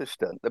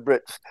Protestant, the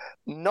Brits,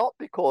 not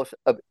because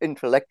of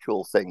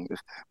intellectual things,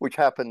 which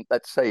happened,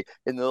 let's say,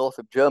 in the north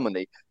of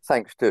Germany,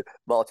 thanks to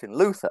Martin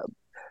Luther.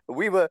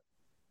 We were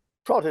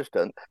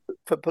Protestant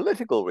for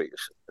political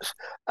reasons.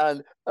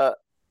 And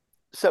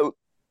so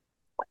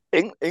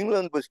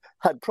England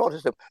had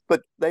Protestant,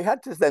 but they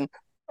had to then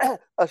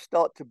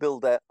start to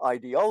build their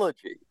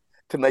ideology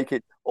to make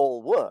it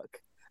all work.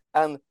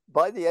 And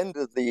by the end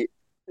of the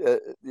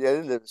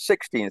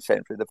 16th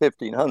century, the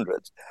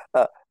 1500s,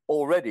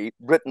 already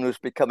Britain was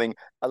becoming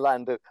a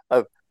land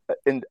of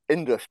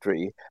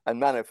industry and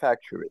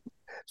manufacturing.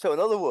 So in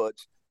other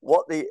words,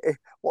 what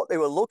they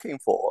were looking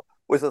for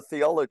was a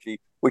theology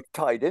which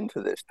tied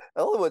into this.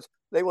 In other words,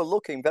 they were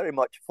looking very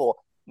much for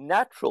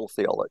natural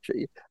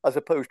theology as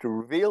opposed to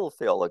revealed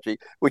theology,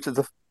 which is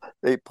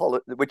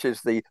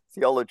the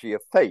theology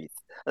of faith.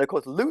 And of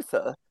course,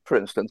 Luther, for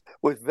instance,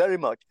 was very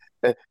much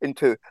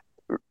into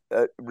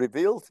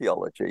revealed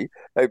theology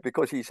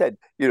because he said,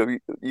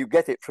 you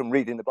get it from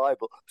reading the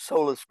Bible,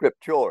 sola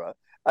scriptura,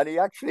 and he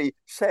actually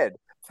said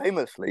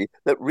famously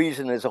that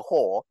reason is a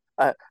whore.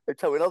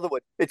 So in other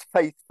words, it's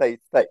faith, faith,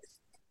 faith.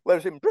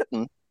 Whereas in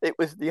Britain, it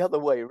was the other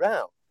way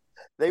around.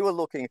 They were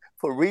looking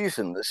for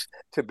reasons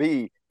to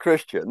be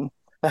Christian,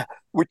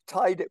 which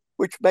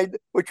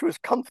was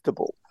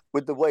comfortable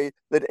with the way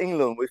that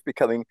England was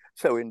becoming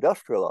so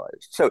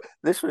industrialized. So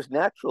this was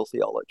natural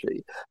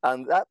theology,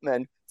 and that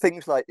meant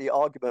things like the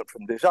argument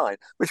from design,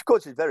 which of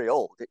course is very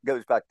old. It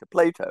goes back to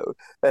Plato.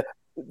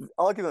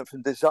 Argument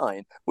from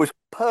design was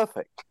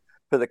perfect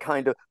for the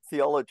kind of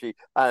theology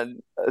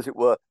and, as it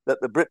were, that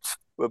the Brits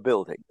were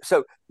building.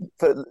 So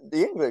for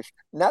the English,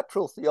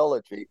 natural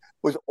theology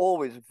was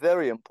always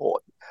very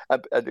important.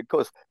 And of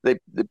course, the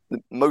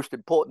most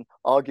important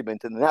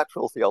argument in the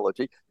natural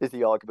theology is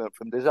the argument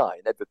from design.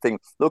 Everything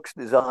looks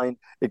designed.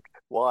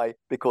 Why?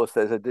 Because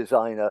there's a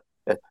designer.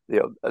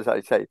 As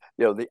I say,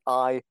 the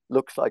eye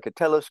looks like a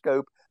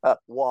telescope.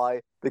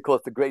 Why?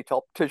 Because the great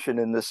optician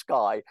in the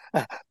sky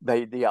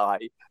made the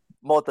eye,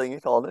 modeling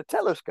it on a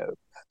telescope.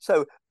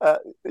 So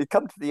we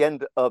come to the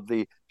end of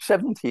the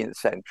 17th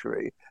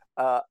century,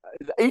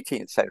 the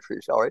 18th century,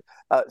 sorry.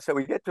 So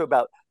we get to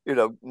about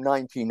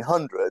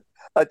 1900,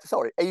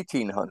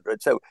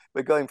 1800. So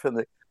we're going from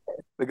the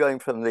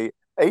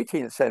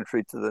 18th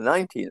century to the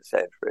 19th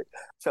century.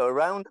 So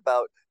around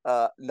about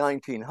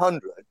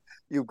 1900,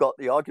 you've got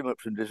the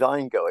argument from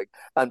design going.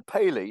 And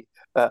Paley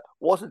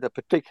wasn't a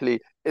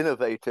particularly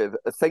innovative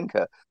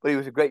thinker, but he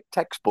was a great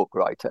textbook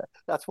writer.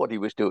 That's what he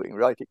was doing,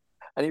 writing.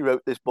 And he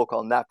wrote this book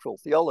on natural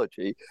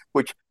theology,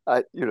 which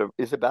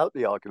is about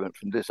the argument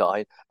from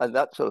design and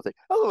that sort of thing.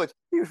 In other words,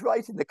 he was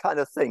writing the kind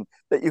of thing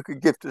that you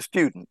could give to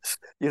students.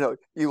 You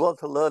want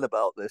to learn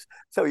about this.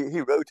 So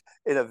he wrote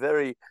in a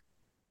very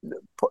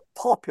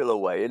popular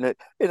way, in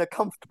a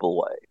comfortable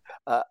way,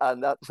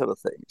 and that sort of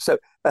thing. So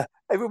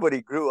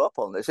everybody grew up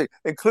on this,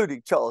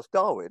 including Charles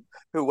Darwin,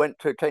 who went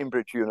to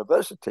Cambridge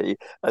University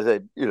as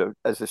a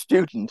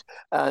student,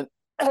 and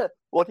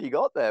what he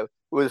got there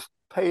was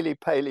Paley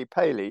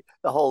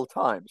the whole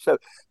time. So,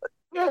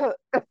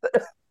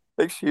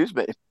 excuse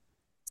me.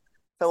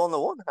 So on the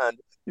one hand,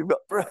 you've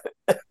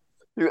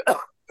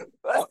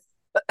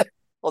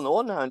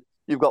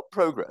got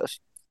progress,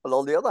 and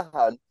on the other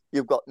hand,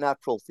 you've got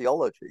natural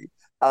theology.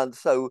 And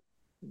so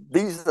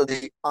these are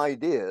the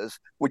ideas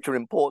which are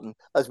important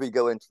as we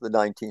go into the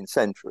 19th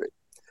century.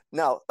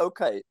 Now,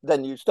 okay,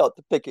 then you start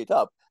to pick it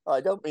up.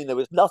 I don't mean there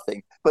was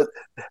nothing, but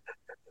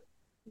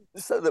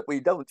so that we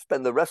don't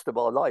spend the rest of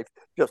our life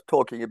just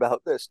talking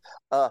about this,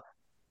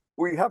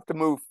 we have to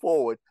move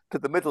forward to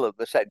the middle of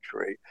the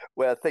century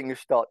where things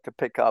start to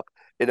pick up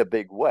in a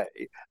big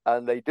way.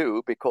 And they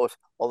do, because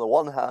on the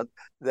one hand,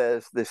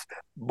 there's this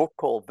book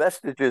called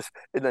Vestiges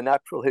in the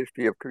Natural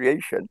History of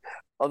Creation,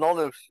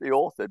 anonymously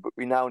authored, but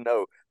we now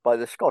know by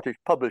the Scottish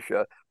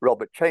publisher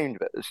Robert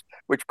Chambers,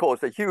 which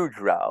caused a huge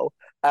row.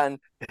 And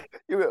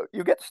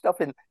you get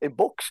stuff in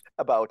books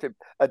about him.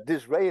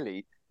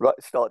 Disraeli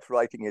starts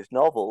writing his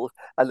novels,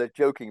 and they're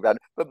joking about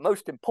it. But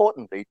most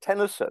importantly,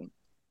 Tennyson,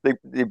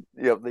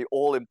 the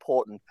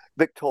all-important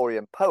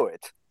Victorian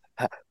poet,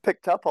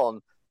 picked up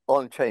on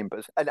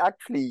Chambers and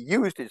actually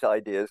used his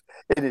ideas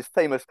in his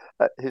famous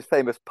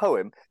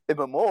poem In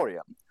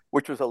Memoriam,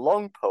 which was a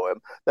long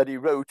poem that he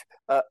wrote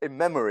in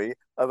memory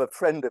of a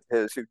friend of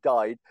his who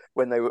died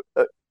when they were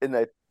in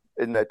their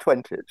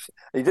 20s.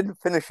 He didn't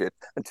finish it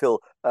until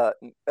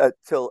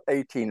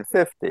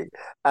 1850,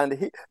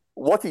 and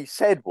what he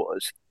said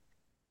was,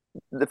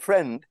 the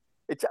friend,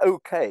 it's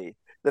okay.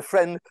 The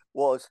friend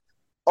was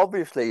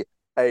obviously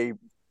a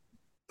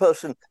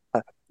person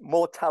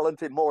more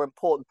talented, more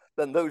important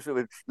than those who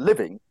were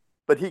living,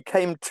 but he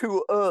came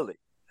too early.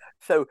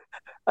 So,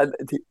 and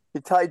he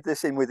tied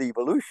this in with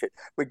evolution.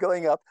 We're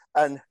going up,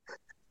 and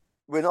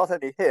we're not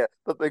only here,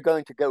 but we're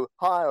going to go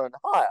higher and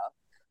higher.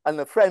 And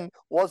the friend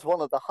was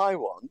one of the high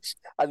ones,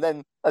 and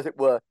then, as it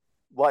were,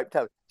 wiped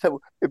out.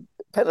 So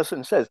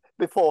Tennyson says,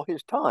 before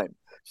his time.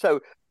 So,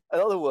 in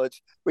other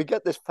words, we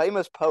get this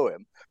famous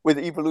poem with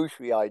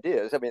evolutionary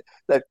ideas. I mean,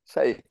 let's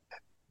say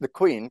the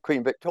Queen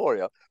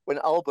Victoria, when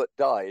Albert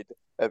died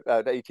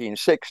about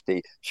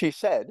 1860, she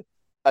said,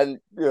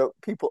 and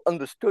people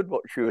understood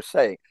what she was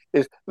saying,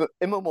 is that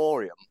In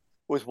Memoriam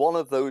was one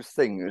of those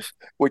things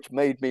which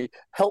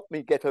helped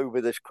me get over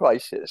this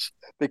crisis,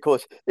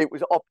 because it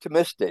was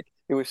optimistic.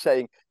 He was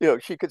saying,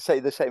 she could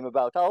say the same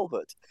about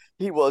Albert.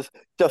 He was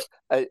just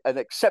an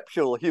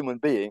exceptional human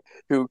being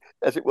who,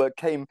 as it were,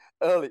 came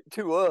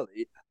too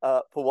early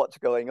for what's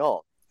going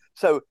on.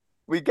 So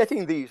we're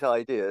getting these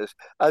ideas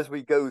as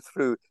we go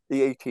through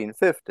the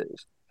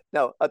 1850s.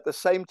 Now, at the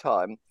same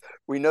time,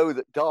 we know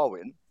that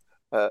Darwin,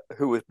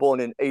 who was born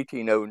in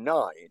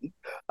 1809,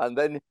 and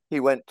then he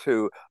went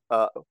to,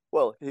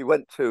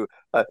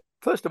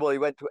 first of all, he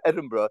went to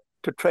Edinburgh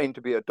to train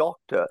to be a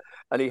doctor,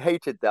 and he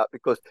hated that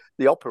because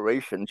the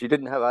operations, you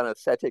didn't have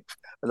anesthetics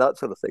and that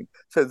sort of thing.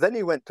 So then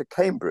he went to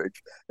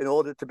Cambridge in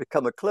order to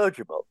become a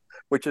clergyman,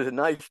 which is a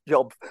nice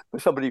job for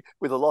somebody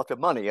with a lot of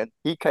money, and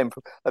he came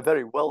from a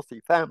very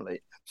wealthy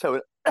family.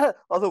 So in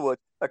other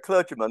words, a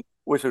clergyman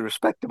was a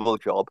respectable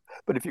job,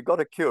 but if you got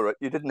a curate,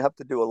 you didn't have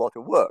to do a lot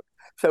of work.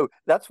 So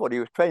that's what he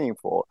was training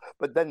for.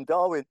 But then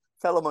Darwin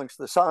fell amongst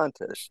the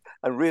scientists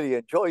and really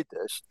enjoyed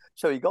this.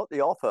 So he got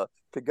the offer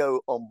to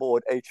go on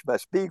board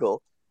HMS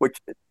Beagle, which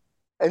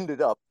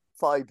ended up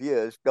 5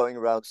 years going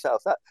around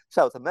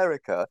South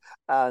America,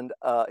 and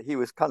he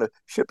was kind of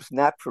ship's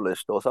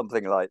naturalist or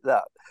something like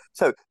that.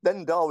 So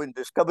then Darwin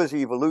discovers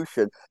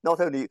evolution.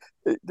 Not only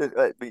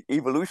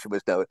evolution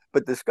was known,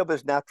 but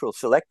discovers natural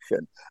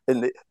selection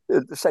in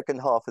the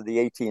second half of the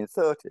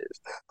 1830s.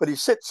 But he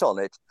sits on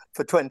it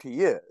for 20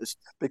 years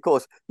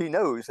because he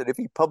knows that if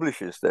he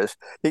publishes this,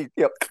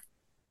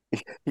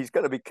 he's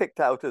going to be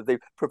kicked out of the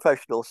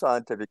professional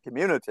scientific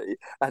community,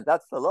 and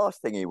that's the last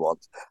thing he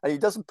wants. And he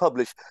doesn't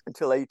publish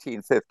until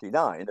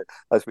 1859.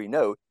 As we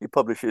know, he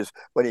publishes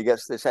when he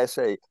gets this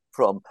essay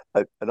from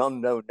an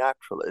unknown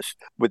naturalist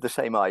with the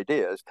same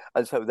ideas,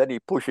 and so then he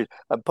pushes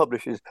and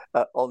publishes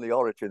on the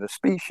origin of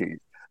species.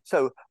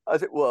 So,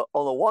 as it were,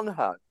 on the one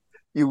hand,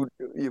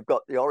 you've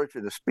got the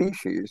origin of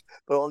species,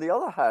 but on the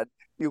other hand,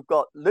 you've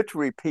got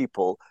literary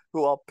people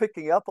who are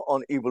picking up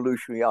on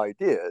evolutionary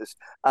ideas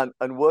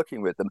and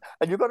working with them.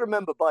 And you've got to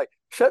remember,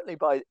 certainly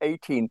by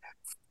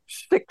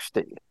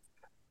 1860,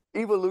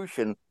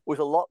 evolution was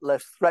a lot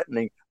less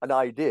threatening an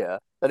idea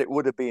than it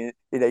would have been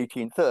in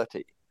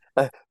 1830.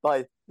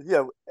 By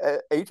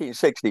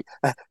 1860,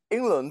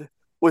 England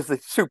was the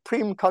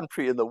supreme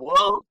country in the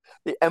world,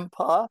 the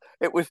empire.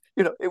 It was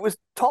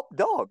top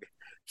dog.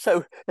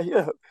 So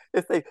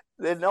if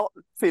they're not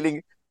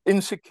feeling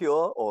insecure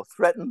or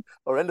threatened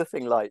or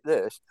anything like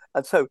this,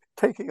 and so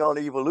taking on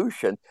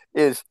evolution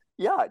is,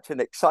 it's an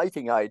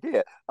exciting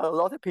idea, and a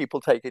lot of people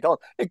take it on,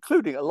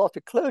 including a lot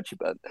of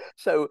clergymen.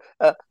 So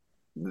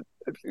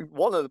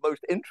one of the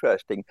most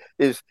interesting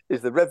is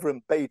the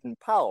Reverend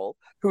Baden-Powell,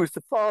 who's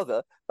the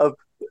father of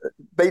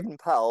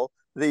Baden-Powell,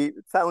 the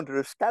founder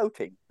of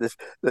Scouting, the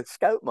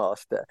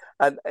Scoutmaster.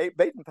 And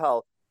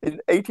Baden-Powell in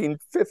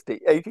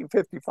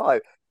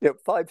 1855,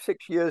 5-6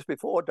 years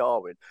before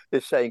Darwin,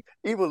 is saying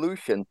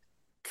evolution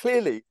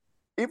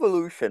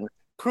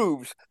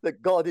proves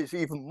that God is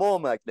even more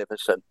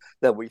magnificent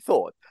than we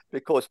thought,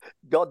 because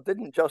God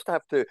didn't just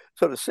have to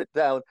sort of sit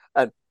down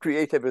and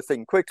create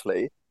everything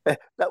quickly.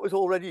 That was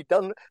already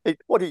done.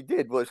 What he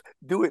did was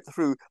do it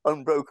through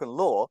unbroken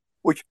law,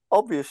 which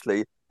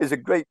obviously is a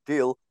great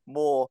deal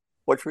more,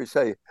 what should we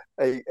say,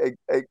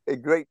 a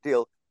great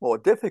deal more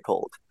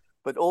difficult,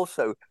 but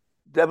also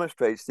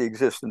demonstrates the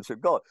existence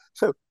of God.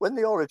 So when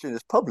The Origin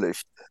is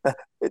published,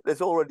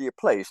 there's already a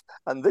place.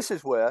 And this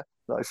is where,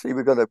 I see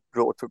we're going to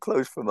draw to a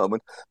close for a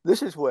moment,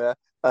 this is where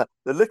the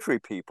literary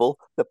people,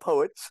 the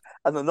poets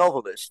and the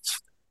novelists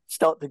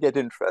start to get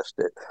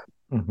interested.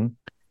 Mm-hmm.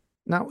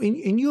 Now,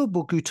 in your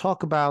book, you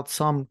talk about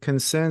some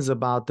concerns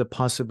about the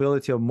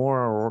possibility of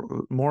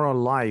moral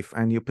life,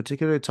 and you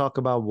particularly talk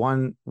about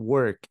one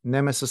work,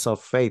 Nemesis of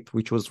Faith,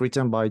 which was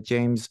written by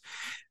James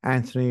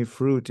Anthony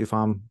Fruit, if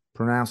I'm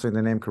pronouncing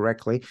the name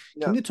correctly.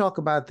 Yeah. Can you talk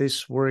about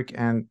this work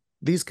and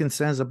these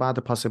concerns about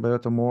the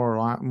possibility of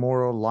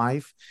moral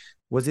life?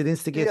 Was it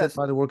instigated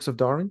by the works of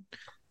Darwin?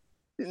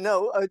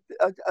 No,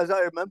 as I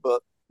remember,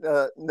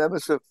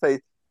 Nemesis of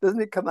Faith, doesn't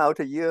it come out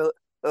a year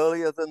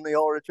earlier than The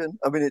Origin?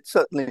 I mean, it's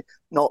certainly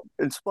not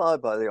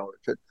inspired by The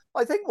Origin.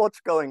 I think what's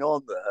going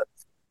on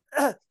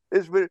there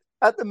is we're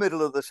at the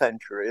middle of the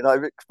century, and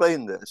I've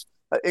explained this.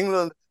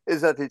 England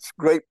is at its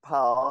great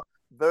power,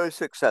 very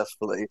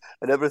successfully,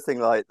 and everything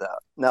like that.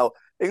 Now,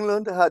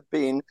 England had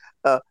been,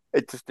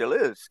 it still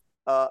is,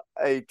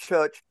 a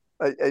church,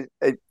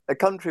 a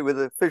country with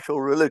an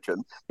official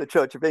religion, the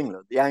Church of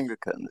England, the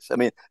Anglicans. I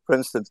mean, for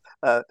instance,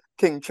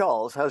 King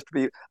Charles has to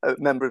be a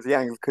member of the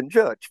Anglican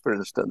Church, for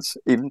instance,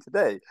 even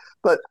today.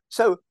 But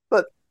so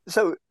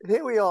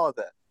here we are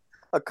then,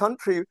 a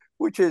country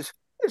which is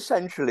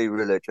essentially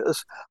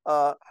religious.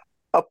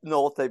 Up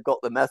north, they've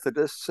got the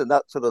Methodists and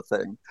that sort of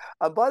thing.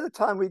 And by the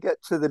time we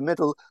get to the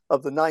middle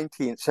of the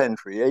 19th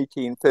century,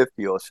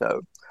 1850 or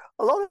so,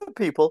 a lot of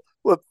people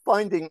were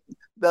finding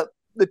that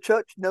the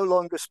church no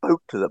longer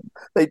spoke to them.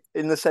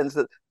 In the sense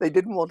that they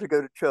didn't want to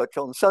go to church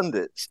on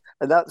Sundays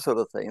and that sort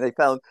of thing. They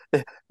found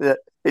that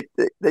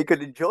they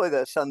could enjoy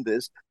their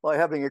Sundays by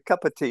having a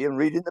cup of tea and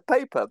reading the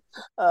paper.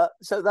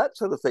 So that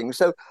sort of thing.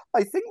 So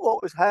I think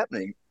what was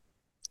happening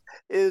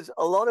is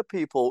a lot of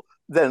people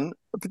then,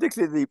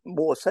 particularly the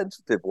more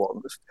sensitive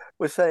ones,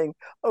 were saying,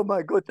 oh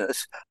my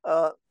goodness,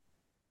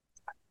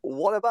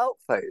 what about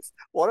faith?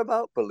 What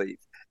about belief?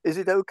 Is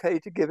it okay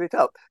to give it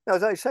up? Now,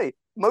 as I say,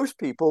 most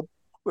people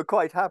were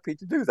quite happy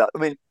to do that. I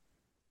mean,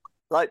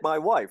 like my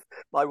wife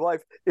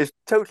is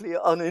totally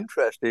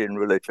uninterested in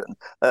religion.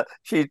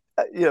 She,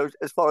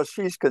 as far as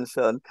she's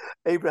concerned,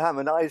 Abraham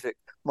and Isaac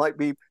might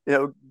be,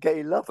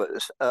 gay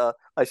lovers.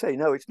 I say,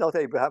 no, it's not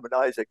Abraham and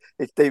Isaac,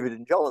 it's David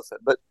and Jonathan.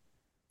 But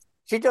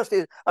she just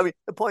is. I mean,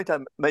 the point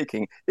I'm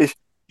making is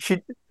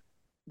she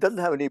doesn't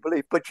have any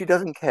belief, but she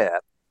doesn't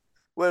care.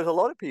 Whereas a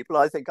lot of people,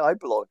 I think I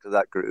belong to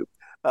that group,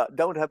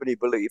 don't have any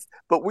belief,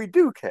 but we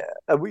do care.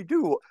 And we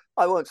do,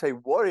 I won't say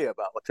worry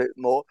about it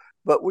more,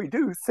 but we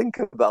do think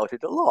about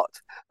it a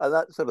lot and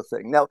that sort of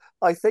thing. Now,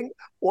 I think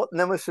what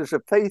Nemesis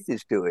of Faith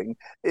is doing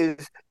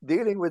is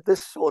dealing with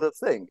this sort of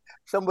thing.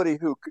 Somebody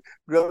who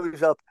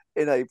grows up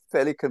in a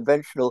fairly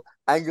conventional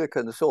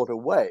Anglican sort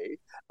of way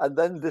and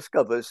then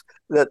discovers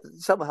that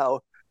somehow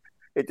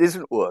it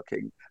isn't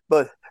working,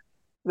 but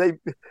they're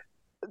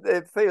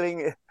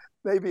feeling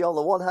maybe on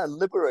the one hand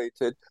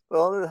liberated, but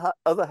on the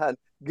other hand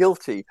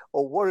guilty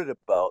or worried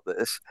about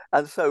this.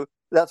 And so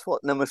that's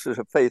what Nemesis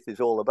of Faith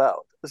is all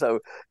about. So,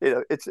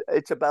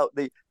 it's about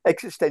the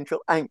existential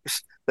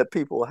angst that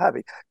people are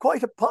having,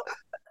 quite apart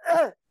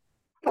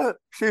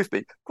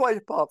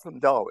from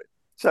Darwin.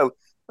 So,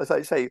 as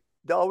I say,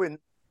 Darwin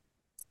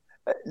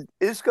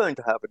is going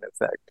to have an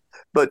effect,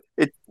 but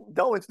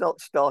Darwin's not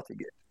starting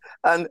it.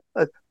 And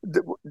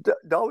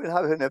Darwin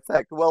had an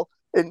effect. Well,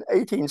 in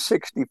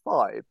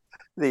 1865,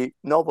 the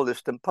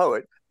novelist and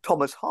poet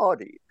Thomas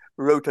Hardy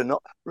wrote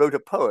a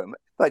poem.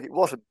 In fact, it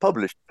wasn't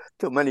published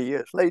till many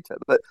years later,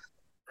 but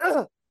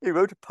he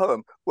wrote a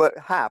poem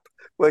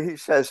where he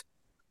says,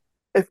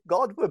 if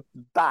God were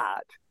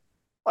bad,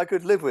 I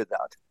could live with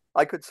that.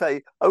 I could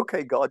say,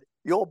 okay, God,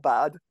 you're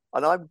bad,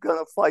 and I'm going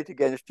to fight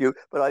against you,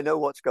 but I know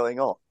what's going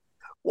on.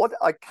 What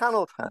I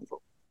cannot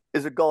handle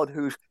is a God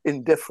who's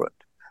indifferent.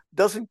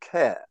 doesn't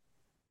care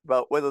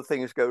about whether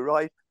things go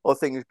right or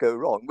things go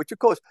wrong, which, of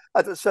course,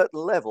 at a certain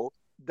level,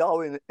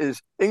 Darwin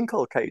is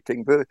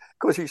inculcating,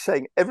 because he's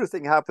saying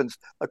everything happens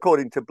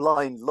according to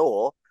blind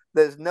law.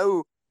 There's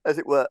no, as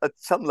it were, at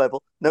some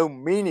level, no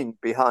meaning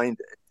behind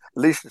it,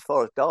 at least as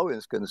far as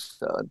Darwin's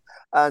concerned.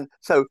 And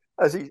so,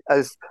 as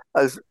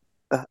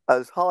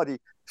Hardy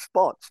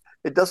spots,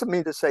 it doesn't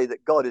mean to say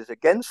that God is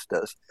against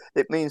us.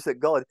 It means that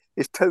God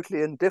is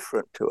totally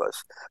indifferent to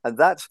us. And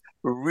that's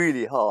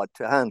really hard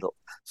to handle.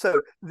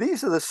 So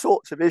these are the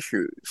sorts of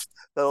issues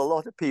that a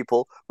lot of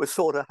people were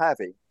sort of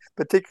having,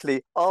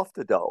 particularly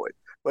after Darwin,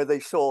 where they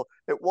saw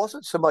it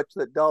wasn't so much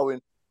that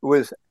Darwin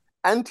was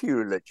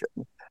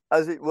anti-religion,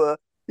 as it were,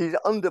 he's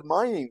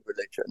undermining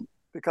religion,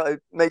 because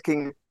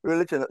making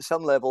religion at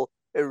some level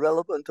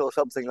irrelevant or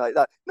something like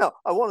that. Now,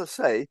 I want to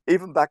say,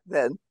 even back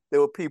then, there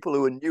were people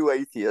who were new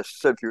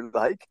atheists, if you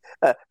like,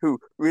 who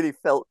really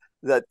felt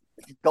that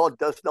God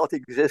does not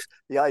exist,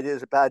 the idea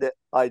is a bad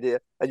idea,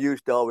 and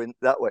used Darwin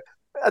that way.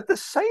 At the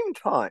same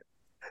time,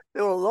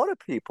 there were a lot of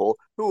people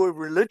who were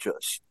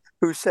religious,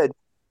 who said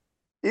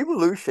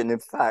evolution, in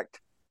fact,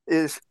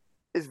 is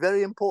a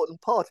very important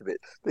part of it,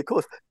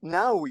 because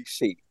now we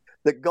see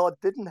that God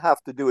didn't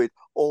have to do it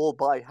all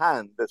by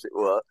hand, as it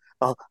were,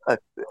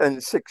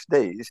 in 6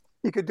 days.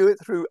 He could do it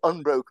through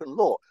unbroken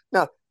law.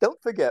 Now, don't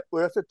forget,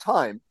 we're at a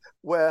time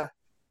where,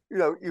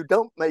 you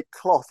don't make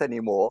cloth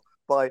anymore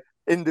by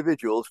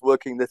individuals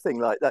working the thing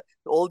like that.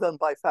 It's all done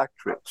by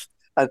factories.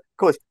 And of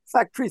course,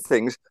 factory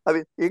things, I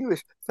mean, the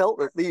English felt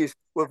that these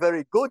were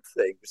very good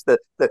things. That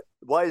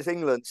why is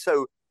England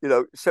so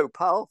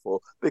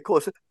powerful?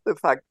 Because of the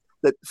fact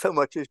that so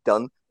much is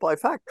done by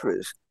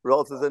factories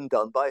rather than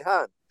done by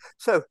hand.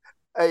 So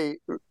a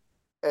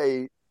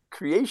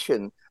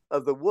creation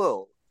of the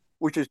world,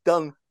 which is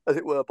done, as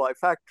it were, by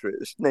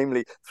factories,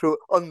 namely through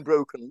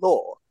unbroken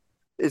law,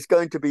 is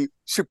going to be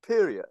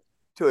superior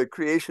to a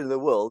creation of the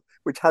world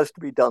which has to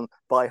be done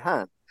by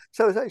hand.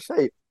 So, as I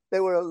say,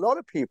 there were a lot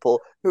of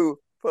people for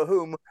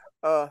whom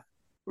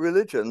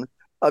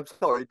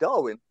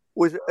Darwin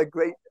was a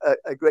great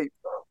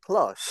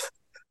plus.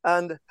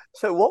 And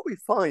so what we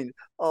find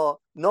are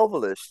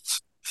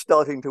novelists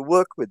starting to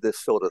work with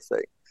this sort of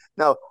thing.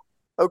 Now,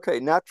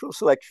 okay, natural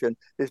selection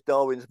is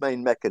Darwin's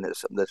main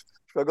mechanism. There's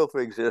struggle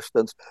for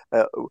existence,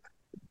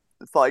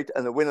 fight,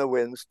 and the winner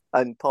wins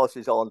and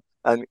passes on,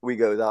 and we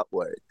go that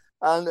way.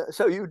 And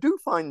so you do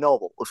find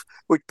novels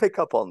which pick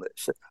up on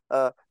this.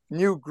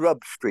 New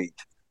Grub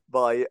Street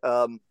by,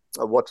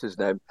 what's his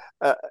name?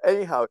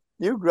 Anyhow,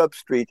 New Grub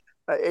Street,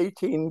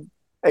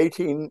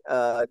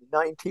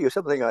 1890 or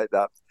something like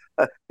that.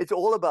 It's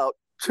all about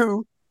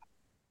two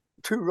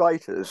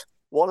writers,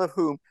 one of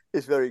whom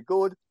is very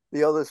good,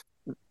 the other's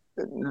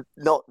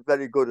not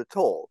very good at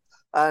all.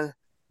 And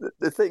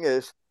the thing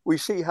is, we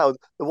see how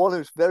the one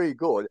who's very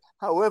good,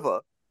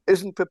 however,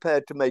 isn't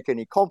prepared to make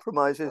any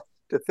compromises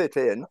to fit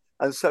in,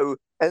 and so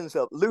ends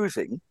up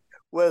losing.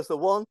 Whereas the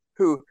one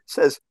who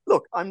says,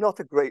 look, I'm not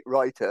a great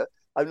writer,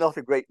 I'm not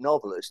a great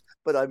novelist,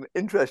 but I'm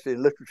interested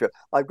in literature,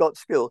 I've got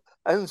skill,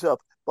 ends up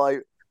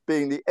by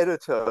being the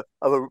editor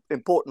of an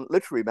important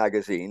literary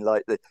magazine,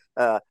 like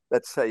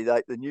let's say,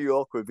 like the New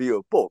York Review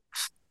of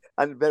Books,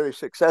 and very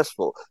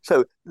successful.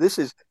 So this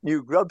is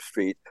New Grub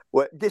Street,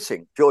 where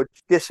George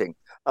Gissing,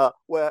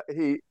 where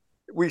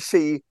we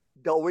see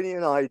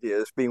Darwinian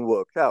ideas being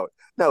worked out.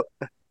 Now,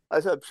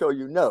 as I'm sure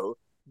you know,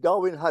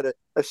 Darwin had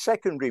a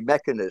secondary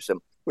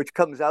mechanism which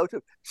comes out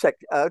of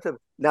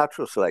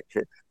natural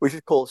selection, which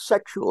is called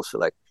sexual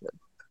selection,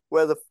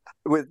 where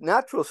with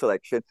natural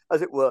selection,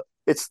 as it were,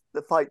 it's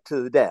the fight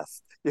to the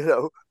death.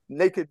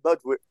 Naked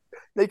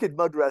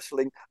mud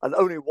wrestling, and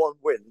only one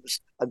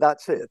wins, and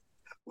that's it.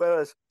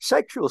 Whereas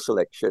sexual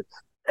selection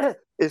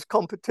is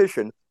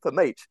competition for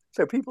mates.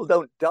 So people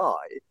don't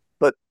die,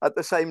 but at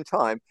the same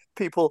time,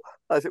 people,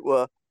 as it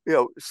were,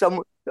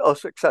 some are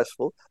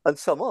successful and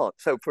some aren't.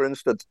 So, for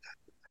instance,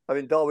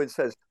 Darwin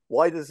says,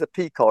 why does the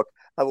peacock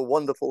have a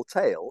wonderful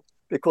tail?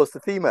 Because the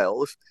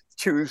females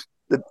choose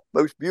the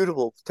most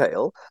beautiful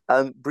tail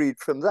and breed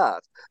from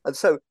that. And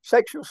so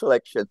sexual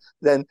selection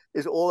then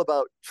is all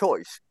about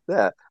choice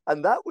there.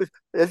 And that was,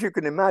 as you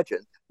can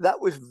imagine,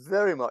 that was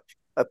very much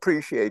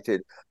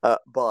appreciated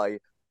by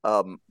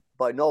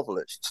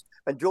novelists.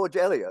 And George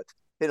Eliot,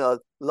 in our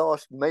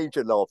last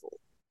major novel,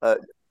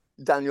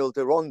 Daniel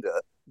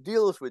Deronda,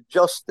 deals with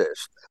just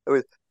this,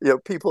 with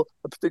people,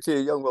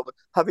 particularly a young woman,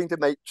 having to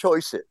make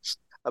choices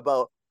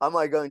about, am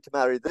I going to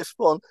marry this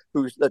one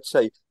who's, let's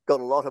say, got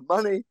a lot of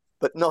money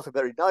but not a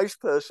very nice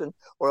person,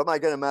 or am I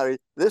going to marry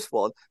this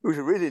one who's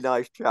a really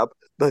nice chap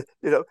but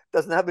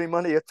doesn't have any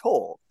money at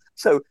all?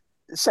 So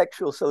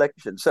sexual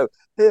selection. So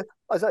here,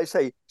 as I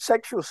say,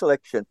 sexual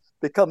selection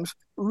becomes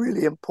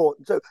really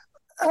important. So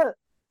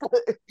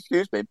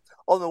excuse me.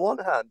 On the one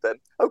hand, then,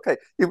 okay,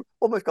 you've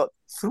almost got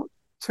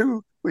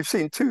two. We've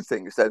seen two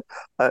things then.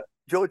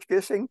 George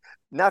Gissing,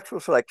 natural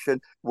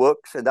selection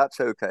works, and that's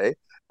okay.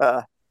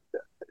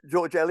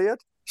 George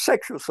Eliot,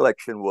 sexual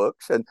selection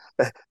works, and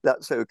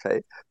that's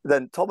okay.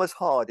 Then Thomas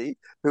Hardy,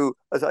 who,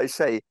 as I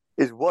say,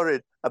 is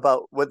worried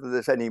about whether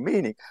there's any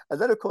meaning. And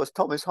then, of course,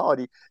 Thomas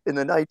Hardy in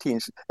the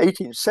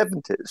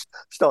 1870s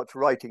starts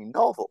writing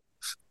novels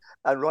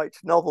and writes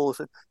novels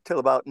until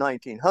about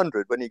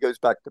 1900 when he goes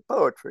back to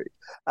poetry.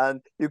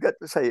 And you get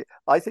to say,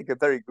 I think, a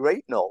very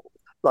great novel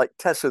like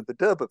Tessa the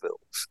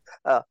D'Urbervilles,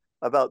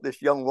 about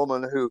this young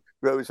woman who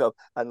grows up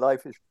and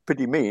life is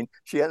pretty mean.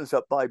 She ends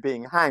up by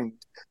being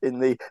hanged in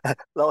the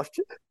last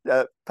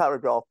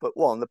paragraph but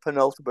one, the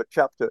penultimate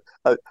chapter,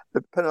 the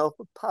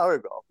penultimate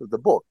paragraph of the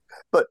book.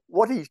 But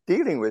what he's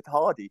dealing with,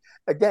 Hardy,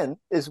 again,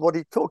 is what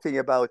he's talking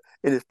about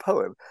in his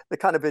poem, the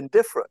kind of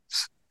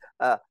indifference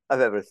of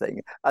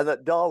everything, and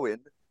that Darwin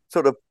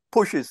sort of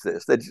pushes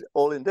this, that it's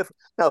all indifferent.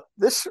 Now,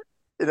 this,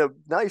 in a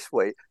nice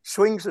way,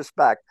 swings us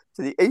back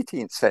to the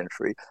 18th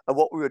century and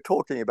what we were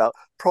talking about,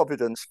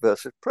 providence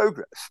versus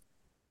progress.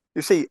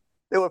 You see,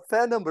 there were a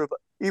fair number of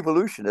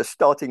evolutionists,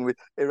 starting with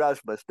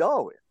Erasmus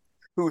Darwin,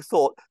 who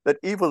thought that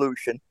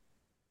evolution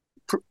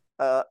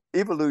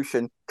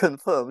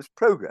confirms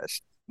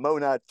progress,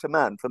 monad to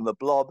man, from the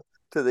blob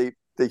to the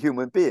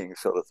human being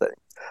sort of thing.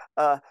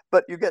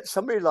 But you get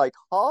somebody like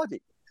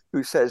Hardy,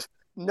 who says,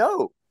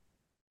 no,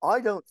 I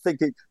don't think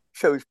it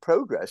shows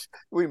progress.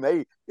 There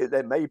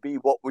may be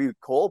what we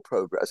call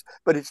progress,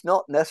 but it's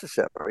not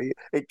necessary.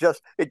 It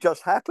just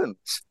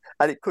happens,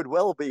 and it could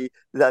well be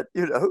that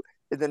in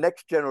the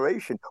next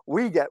generation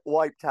we get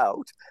wiped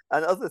out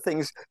and other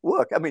things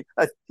work. I mean,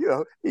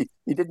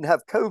 he didn't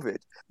have COVID,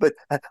 but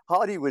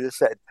Hardy would have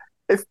said,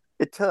 if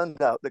it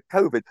turned out that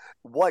COVID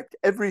wiped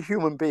every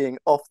human being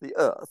off the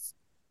earth,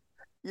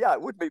 yeah,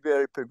 it wouldn't be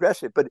very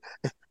progressive, but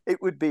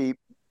it would be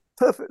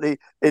perfectly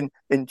in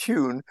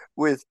tune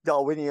with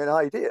Darwinian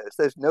ideas.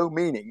 There's no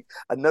meaning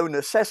and no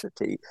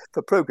necessity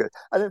for progress.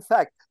 And in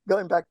fact,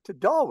 going back to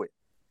Darwin,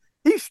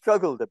 he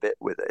struggled a bit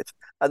with it.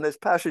 And there's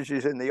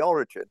passages in The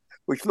Origin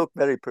which look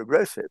very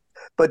progressive.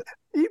 But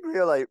he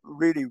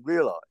really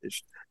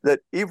realized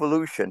that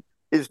evolution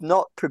is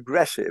not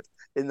progressive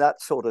in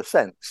that sort of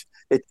sense.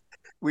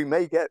 We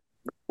may get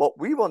what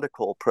we want to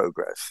call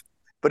progress,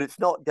 but it's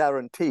not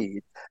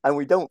guaranteed, and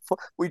we don't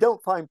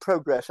find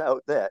progress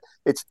out there.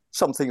 It's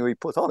something we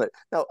put on it.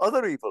 Now,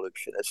 other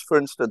evolutionists, for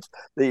instance,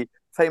 the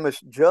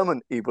famous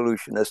German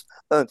evolutionist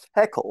Ernst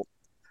Haeckel,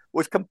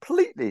 was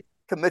completely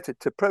committed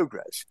to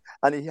progress,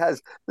 and he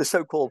has the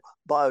so-called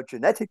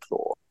biogenetic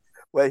law,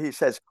 where he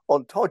says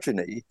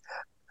ontogeny,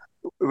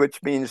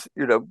 which means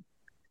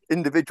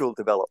individual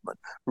development,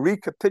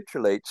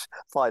 recapitulates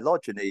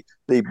phylogeny,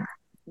 the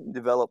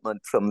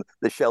development from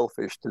the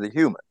shellfish to the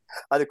human.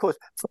 And of course,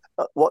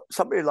 what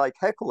somebody like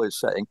Haeckel is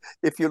saying,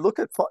 if you look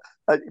at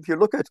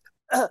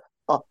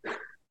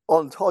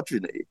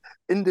ontogeny,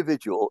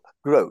 individual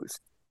growth,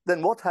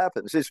 then what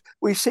happens is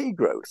we see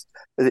growth.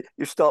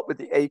 You start with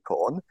the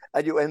acorn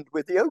and you end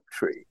with the oak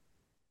tree.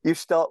 You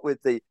start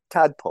with the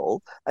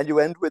tadpole and you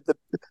end with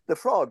the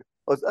frog.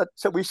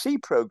 So we see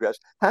progress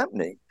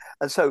happening.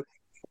 And so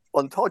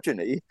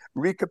ontogeny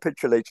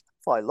recapitulates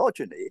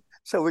phylogeny.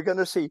 So we're going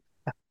to see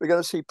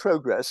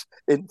progress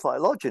in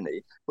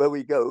phylogeny, where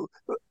we go,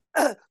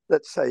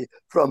 let's say,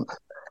 from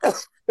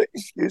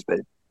excuse me,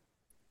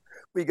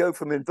 we go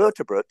from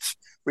invertebrates,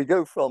 we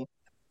go from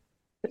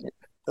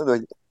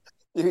the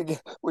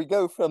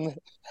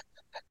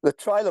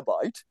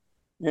trilobite.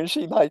 You can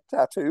see my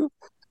tattoo.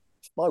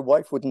 My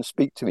wife wouldn't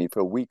speak to me for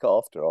a week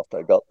after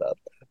I got that,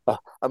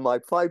 and my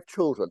 5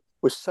 children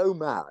were so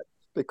mad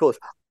because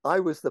I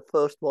was the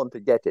first one to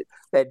get it.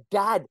 Their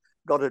dad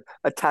got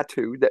a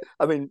tattoo.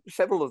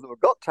 Several of them have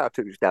got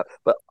tattoos now,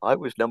 but I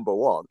was number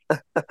one.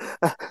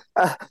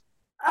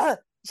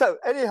 So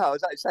anyhow,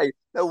 as I say,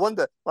 no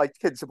wonder my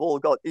kids have all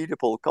got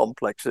Oedipal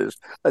complexes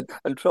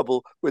and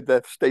trouble with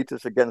their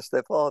status against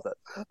their father.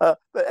 But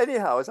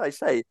anyhow, as I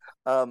say,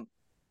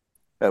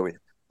 there we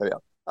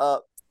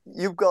are.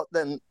 You've got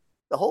then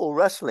the whole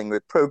wrestling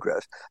with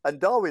progress, and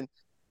Darwin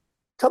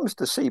comes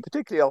to see,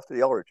 particularly after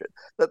The Origin,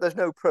 that there's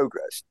no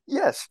progress.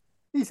 Yes,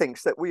 he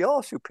thinks that we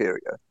are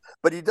superior,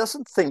 but he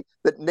doesn't think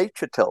that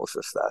nature tells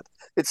us that.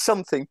 It's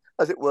something,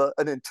 as it were,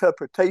 an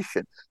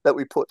interpretation that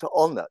we put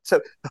on that.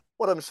 So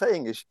what I'm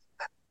saying is,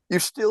 you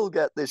still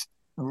get this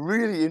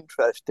really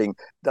interesting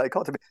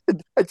dichotomy.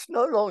 It's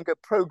no longer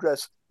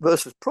progress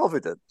versus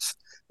providence.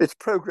 It's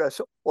progress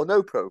or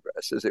no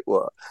progress, as it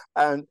were.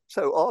 And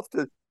so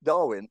after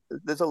Darwin,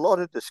 there's a lot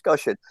of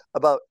discussion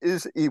about,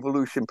 is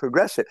evolution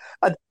progressive?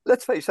 And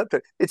let's face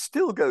it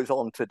still goes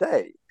on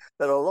today.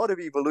 There are a lot of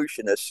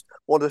evolutionists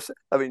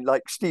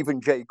like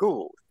Stephen Jay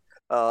Gould,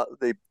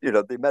 the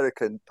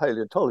American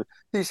paleontologist.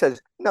 He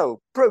says,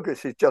 no,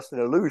 progress is just an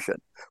illusion.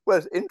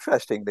 Whereas,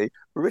 interestingly,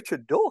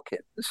 Richard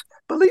Dawkins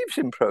believes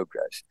in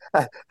progress.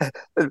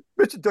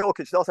 Richard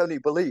Dawkins not only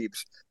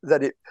believes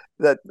that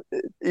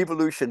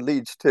evolution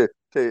leads to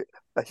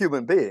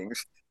human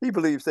beings, he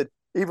believes that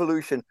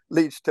evolution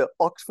leads to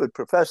Oxford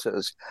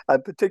professors,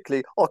 and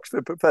particularly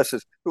Oxford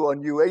professors who are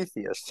new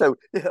atheists. So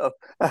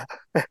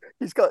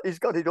he's got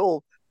it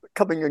all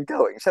coming and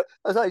going. So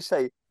as I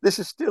say, this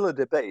is still a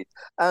debate,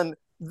 and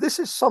this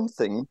is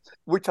something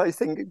which I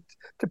think,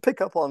 to pick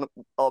up on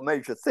our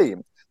major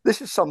theme,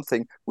 this is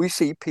something we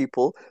see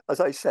people, as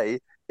I say,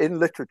 in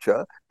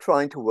literature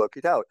trying to work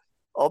it out.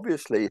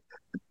 Obviously,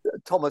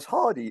 Thomas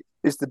Hardy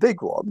is the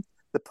big one,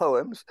 the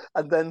poems,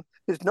 and then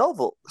his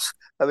novels.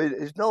 I mean,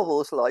 his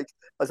novels like,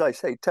 as I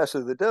say,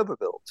 Tessa the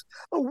D'Urbervilles,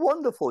 a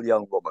wonderful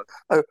young woman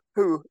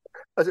who,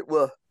 as it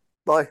were,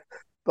 by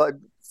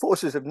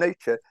forces of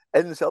nature,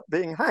 ends up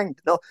being hanged.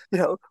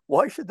 Now,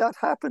 why should that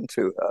happen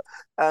to her?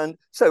 And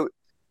so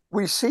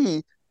we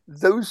see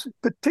those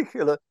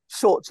particular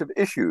sorts of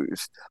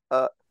issues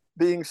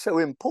being so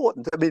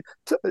important. I mean,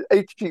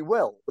 H.G.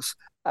 Wells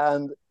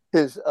and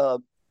his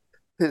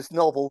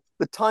novel,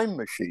 The Time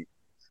Machine,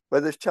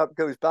 where this chap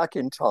goes back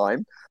in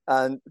time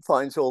and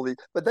finds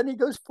but then he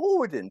goes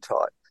forward in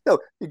time. No,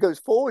 he goes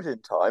forward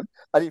in time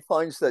and he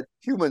finds that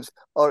humans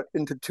are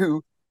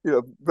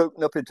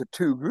broken up into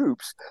two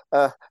groups,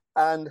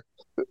 and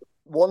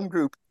one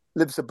group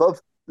lives above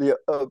the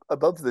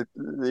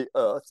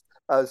earth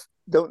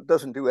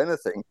doesn't do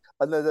anything,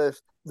 and then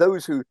there's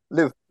those who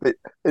live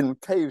in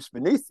caves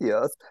beneath the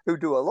earth who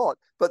do a lot,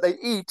 but they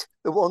eat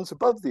the ones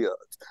above the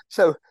earth.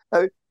 So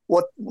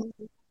what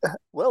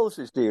Wells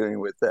is dealing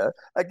with there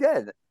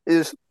again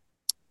is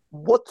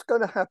what's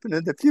going to happen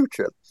in the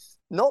future.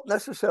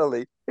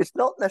 It's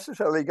not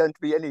necessarily going to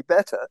be any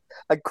better,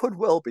 and could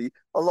well be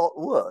a lot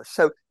worse.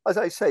 So, as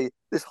I say,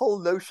 this whole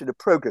notion of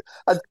progress,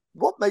 and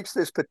what makes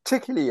this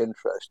particularly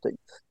interesting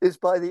is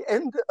by the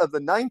end of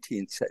the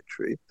 19th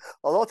century,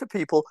 a lot of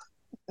people,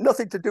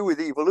 nothing to do with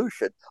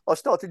evolution, are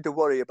starting to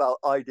worry about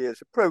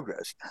ideas of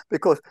progress,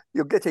 because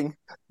you're getting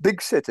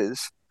big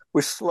cities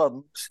with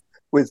slums,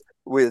 with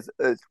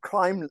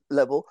crime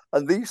level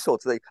and these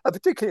sorts of things, and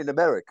particularly in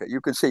America.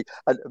 You can see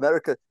in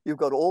America, you've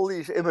got all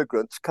these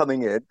immigrants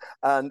coming in,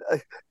 and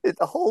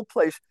the whole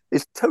place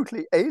is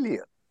totally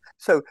alien.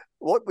 So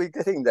what we're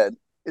getting then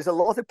is a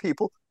lot of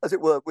people, as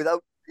it were,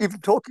 without even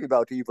talking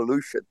about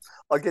evolution,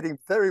 are getting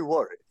very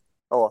worried.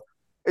 Or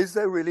is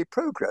there really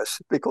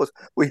progress? Because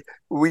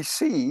we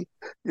see,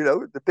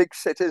 the big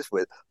cities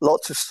with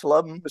lots of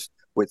slums,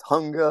 with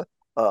hunger,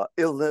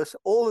 illness,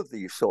 all of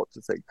these sorts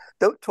of things.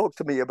 Don't talk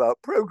to me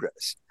about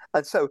progress.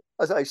 And so,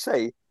 as I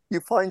say, you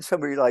find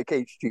somebody like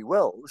H.G.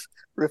 Wells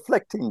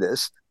reflecting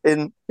this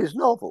in his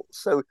novels.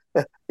 So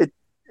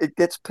it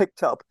gets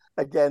picked up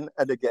again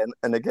and again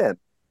and again.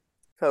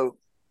 So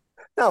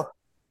now,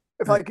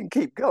 if I can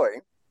keep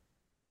going,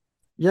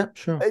 yeah,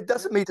 sure. It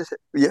doesn't mean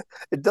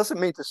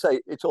to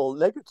say it's all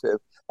negative.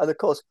 And of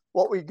course,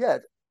 what we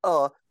get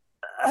are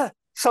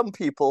some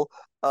people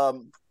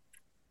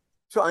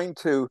trying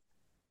to,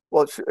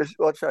 what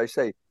should I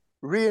say,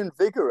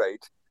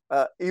 reinvigorate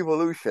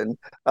evolution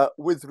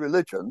with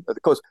religion.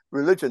 Of course,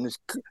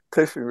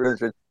 Christian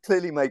religion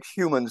clearly makes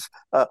humans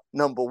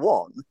number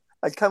one.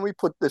 And can we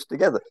put this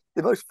together?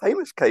 The most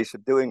famous case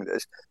of doing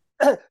this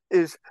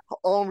is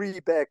Henri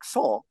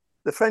Bergson,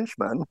 the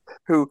Frenchman,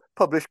 who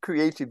published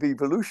Creative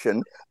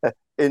Evolution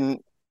in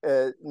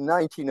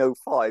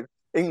 1905,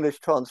 English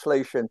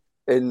translation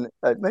in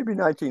maybe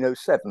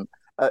 1907,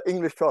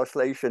 English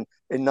translation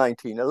in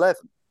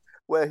 1911.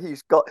 Where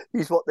he's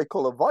what they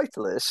call a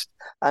vitalist,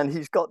 and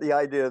he's got the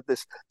idea of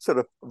this sort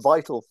of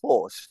vital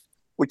force,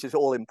 which is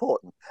all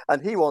important.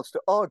 And he wants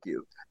to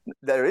argue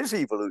there is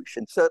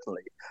evolution,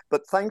 certainly,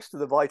 but thanks to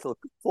the vital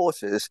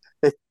forces,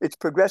 it's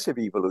progressive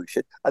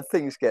evolution, and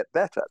things get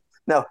better.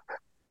 Now,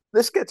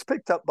 this gets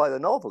picked up by the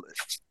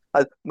novelists.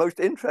 The most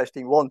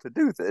interesting one to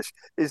do this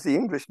is the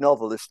English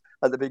novelist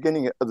at the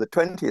beginning of the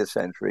 20th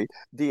century,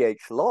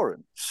 D.H.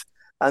 Lawrence.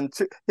 And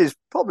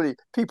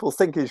people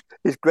think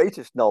his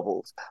greatest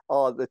novels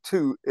are the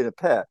two in a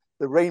pair,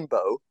 The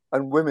Rainbow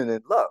and Women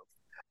in Love.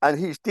 And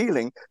he's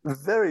dealing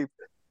very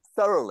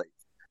thoroughly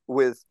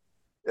with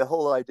the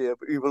whole idea of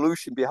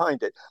evolution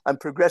behind it and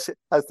progressive,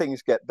 how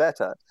things get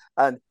better.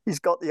 And he's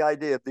got the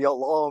idea of the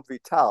élan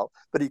vital,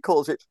 but he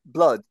calls it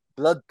blood.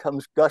 Blood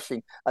comes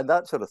gushing and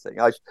that sort of thing.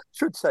 I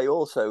should say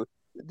also,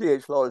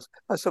 D.H. Lawrence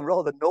has some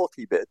rather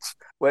naughty bits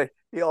where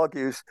he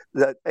argues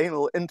that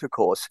anal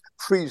intercourse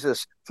frees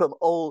us from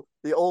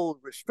the old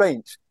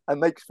restraints and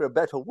makes for a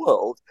better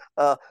world.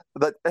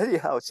 But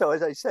anyhow, so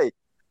as I say,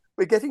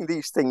 we're getting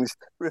these things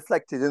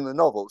reflected in the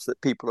novels that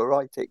people are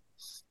writing.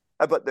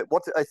 But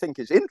what I think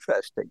is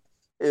interesting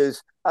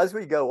is as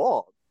we go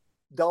on,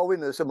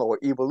 Darwinism or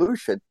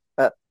evolution,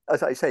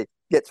 as I say,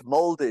 gets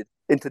molded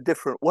into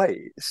different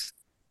ways.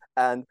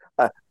 And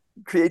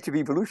creative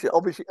evolution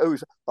obviously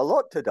owes a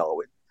lot to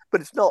Darwin,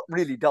 but it's not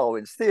really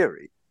Darwin's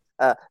theory.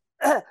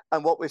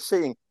 And what we're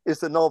seeing is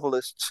the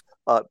novelists,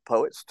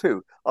 poets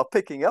too, are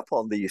picking up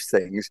on these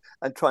things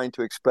and trying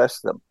to express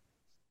them.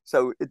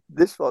 So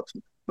this what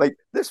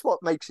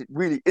makes it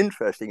really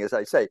interesting, as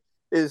I say,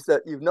 is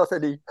that you've not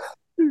only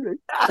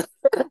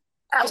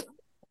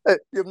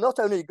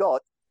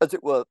got, as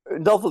it were,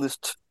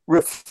 novelists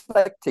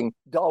reflecting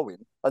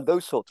Darwin and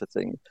those sorts of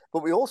things,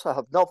 but we also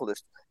have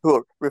novelists who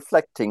are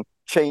reflecting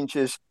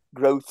changes,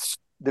 growths,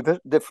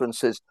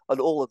 differences, and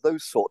all of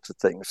those sorts of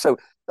things. So,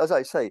 as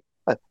I say,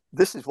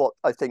 this is what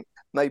I think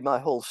made my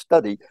whole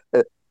study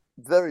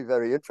very,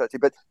 very interesting.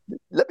 But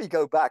let me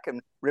go back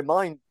and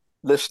remind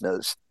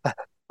listeners,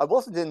 I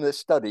wasn't in this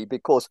study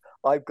because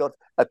I've got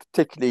a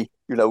particularly,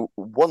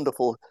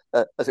 wonderful,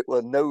 as it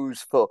were,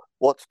 nose for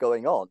what's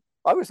going on.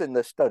 I was in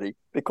this study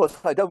because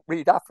I don't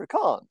read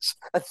Afrikaans,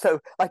 and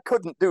so I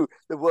couldn't do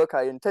the work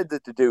I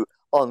intended to do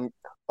on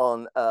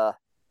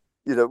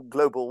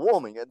global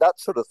warming and that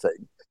sort of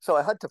thing. So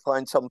I had to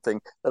find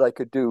something that I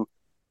could do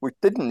which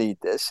didn't need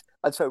this.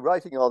 And so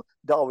writing on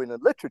Darwin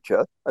and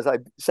literature, as I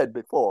said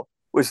before,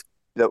 was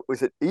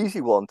an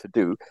easy one to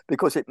do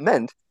because it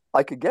meant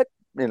I could get,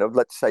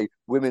 let's say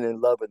Women in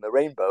Love and the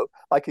Rainbow,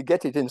 I could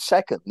get it in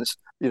seconds,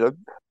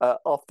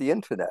 off the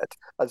internet.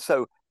 And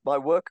so my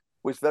work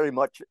was very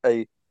much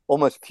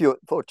almost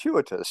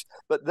fortuitous.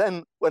 But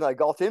then when I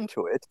got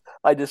into it,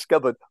 I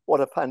discovered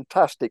what a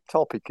fantastic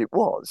topic it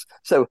was.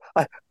 So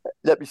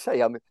let me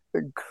say, I'm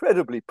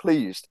incredibly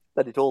pleased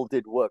that it all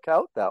did work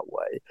out that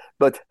way.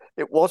 But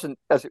it wasn't,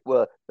 as it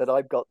were, that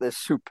I've got this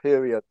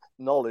superior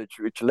knowledge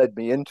which led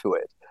me into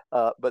it.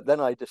 But then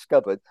I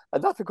discovered,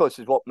 and that, of course,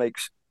 is what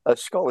makes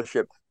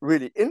scholarship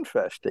really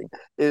interesting,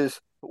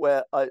 is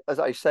where, as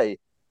I say,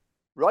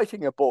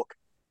 writing a book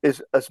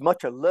is as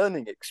much a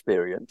learning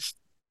experience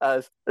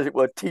as it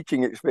were,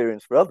 teaching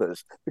experience for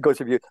others.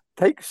 Because if you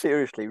take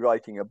seriously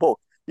writing a book,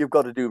 you've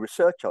got to do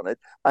research on it.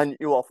 And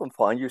you often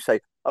find you say,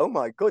 oh,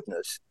 my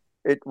goodness,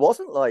 it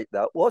wasn't like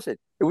that, was it?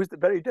 It was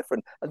very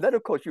different. And then,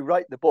 of course, you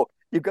write the book,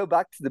 you go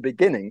back to the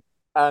beginning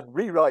and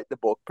rewrite the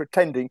book,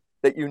 pretending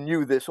that you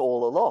knew this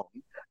all along.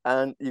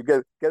 And you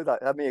go that.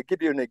 I mean, I'll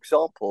give you an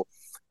example.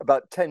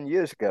 About 10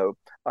 years ago,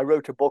 I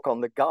wrote a book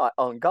on Gaia,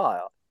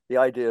 the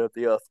idea of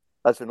the Earth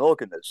as an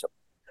organism.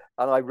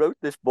 And I wrote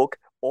this book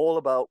all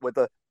about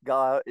whether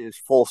Gaia is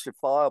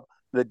falsifiable,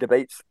 the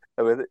debates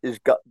whether is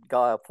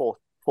Gaia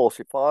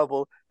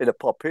falsifiable in a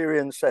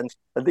Popperian sense,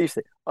 and these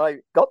things. I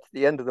got to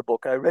the end of the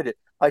book, I read it.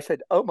 I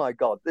said, oh my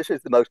God, this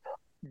is the most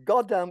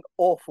goddamn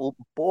awful,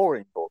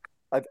 boring book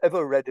I've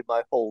ever read in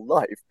my whole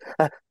life.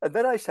 And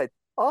then I said,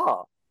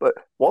 but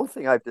one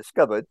thing I've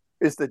discovered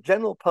is the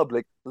general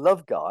public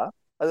love Gaia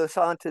and the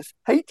scientists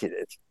hated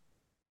it.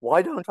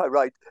 Why don't I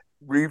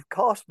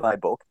recast my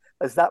book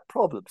as that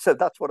problem? So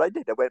that's what I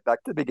did. I went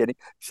back to the beginning,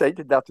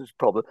 stated that as a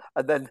problem,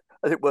 and then,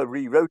 as it were,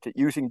 rewrote it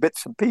using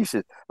bits and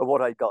pieces of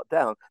what I got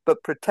down,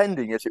 but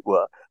pretending, as it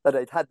were, that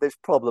I'd had this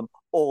problem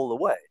all the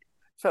way.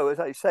 So, as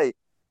I say,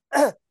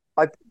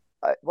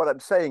 what I'm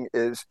saying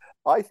is,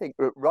 I think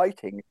that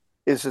writing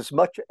is as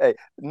much a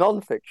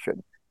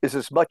nonfiction, is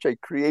as much a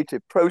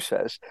creative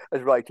process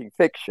as writing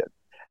fiction.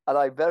 And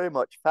I very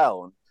much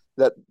found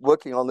that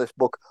working on this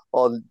book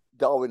on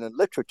Darwin and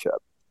literature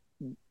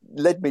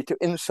led me to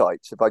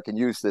insights, if I can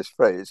use this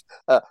phrase,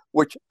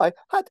 which I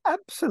had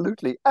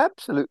absolutely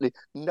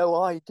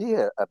no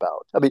idea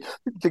about. I mean,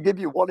 to give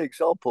you one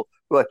example,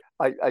 but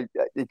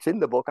it's in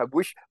the book, I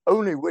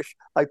only wish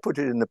I put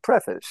it in the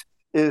preface,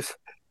 is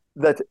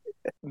that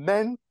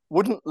men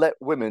wouldn't let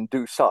women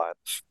do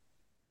science.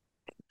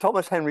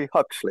 Thomas Henry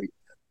Huxley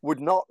would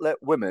not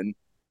let women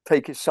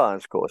take his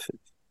science courses.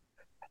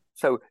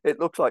 So it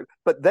looks like,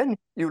 but then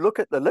you look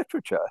at the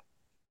literature,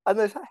 and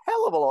there's a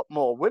hell of a lot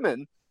more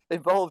women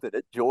involved in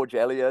it. George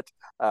Eliot,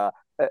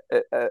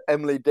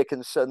 Emily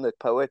Dickinson, the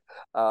poet,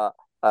 a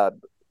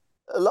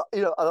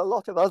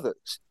lot of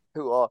others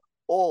who are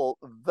all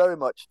very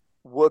much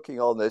working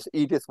on this.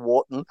 Edith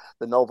Wharton,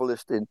 the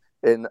novelist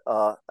in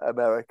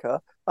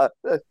America, a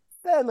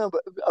fair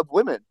number of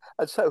women.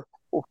 And so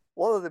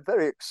one of the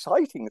very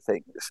exciting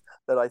things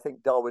that I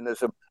think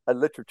Darwinism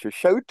and literature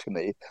showed to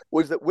me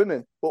was that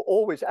women were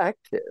always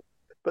active,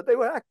 but they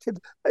were active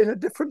in a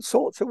different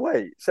sorts of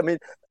ways. I mean,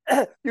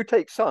 you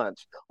take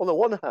science. On the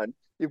one hand,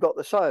 you've got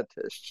the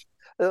scientists.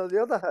 And on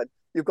the other hand,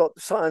 you've got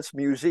science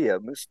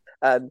museums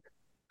and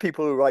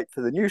people who write for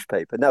the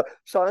newspaper. Now,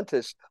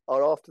 scientists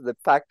are after the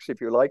facts,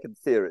 if you like, and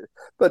theories.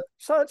 But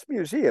science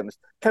museums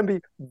can be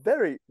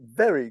very,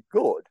 very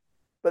good.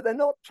 But they're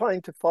not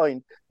trying to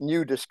find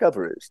new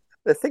discoveries.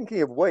 They're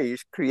thinking of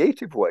ways,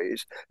 creative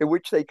ways, in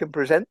which they can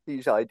present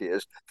these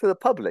ideas to the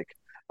public.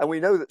 And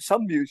we know that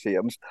some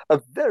museums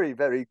are very,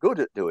 very good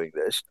at doing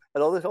this,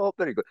 and others aren't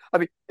very good. I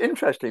mean,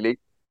 interestingly,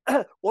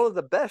 one of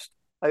the best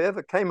I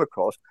ever came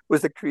across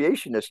was the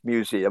Creationist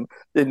Museum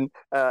in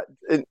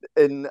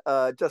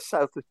just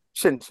south of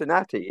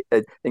Cincinnati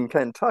in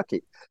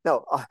Kentucky.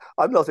 Now,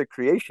 I'm not a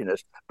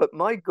creationist, but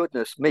my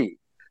goodness me,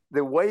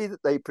 the way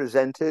that they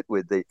present it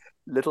with the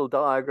little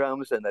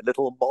diagrams and the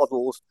little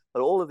models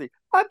and all of the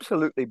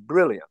absolutely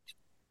brilliant.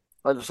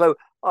 And so,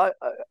 what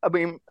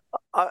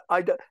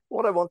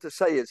I want to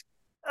say is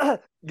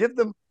give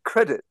them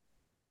credit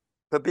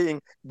for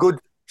being good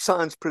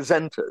science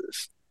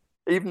presenters,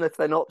 even if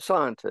they're not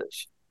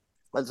scientists.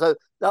 And so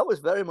that was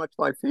very much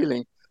my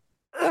feeling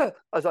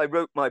as I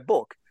wrote my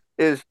book,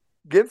 is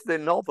give the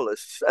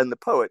novelists and the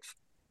poets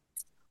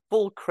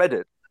full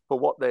credit for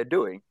what they're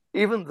doing,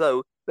 even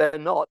though they're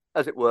not,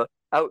 as it were,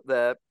 out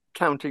there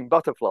counting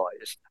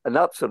butterflies and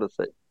that sort of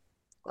thing.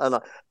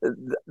 And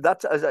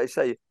that, as I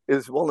say,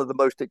 is one of the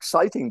most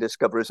exciting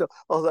discoveries.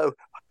 Although,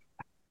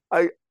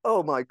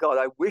 oh my God,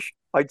 I wish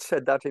I'd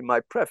said that in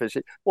my preface.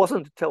 It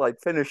wasn't until I'd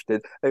finished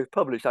it was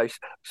published, I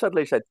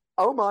suddenly said,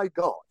 oh my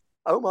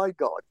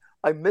God,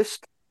 I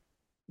missed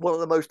one of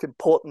the most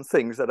important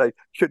things that I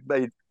should have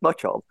made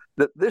much of,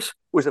 that this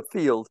was a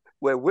field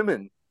where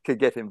women could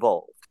get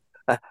involved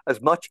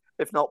as much,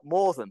 if not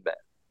more than men.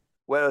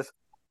 Whereas,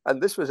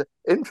 and this was an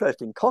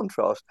interesting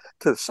contrast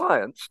to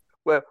science,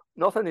 where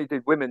not only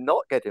did women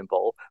not get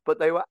involved, but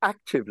they were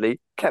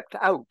actively kept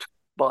out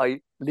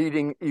by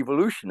leading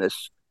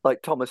evolutionists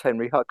like Thomas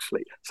Henry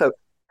Huxley. So,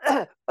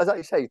 as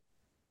I say,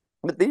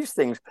 but these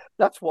things,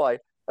 that's why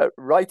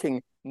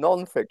writing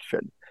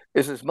nonfiction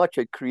is as much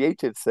a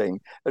creative thing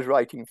as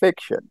writing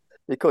fiction,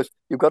 because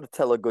you've got to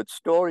tell a good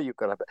story, you've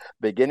got to have a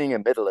beginning, a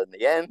middle, and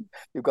the end,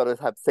 you've got to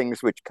have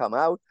things which come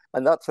out,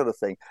 and that sort of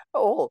thing.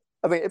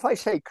 I mean, if I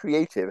say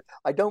creative,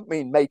 I don't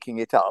mean making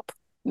it up.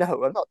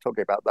 No, I'm not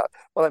talking about that.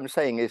 What I'm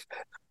saying is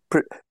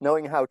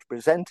knowing how to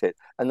present it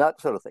and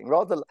that sort of thing.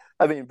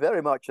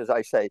 Very much, as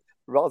I say,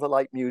 rather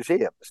like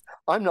museums.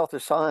 I'm not a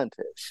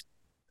scientist,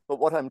 but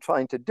what I'm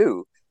trying to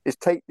do is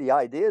take the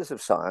ideas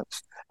of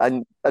science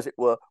and, as it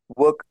were,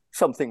 work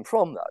something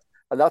from that.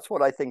 And that's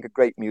what I think a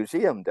great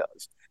museum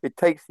does. It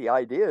takes the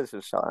ideas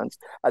of science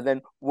and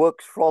then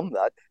works from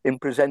that in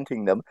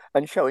presenting them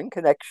and showing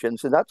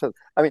connections. And that's,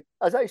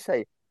 as I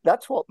say,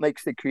 that's what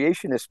makes the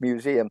Creationist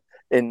Museum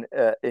in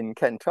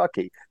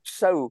Kentucky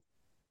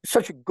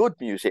such a good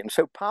museum,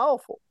 so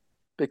powerful,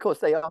 because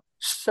they are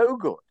so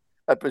good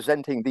at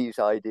presenting these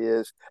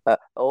ideas. By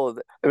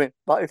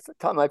the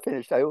time I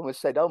finished, I almost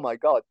said, "Oh my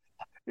God,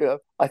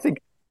 I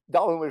think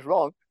Darwin was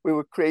wrong. We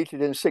were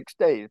created in 6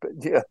 days." But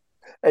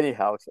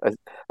anyhow,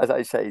 as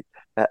I say,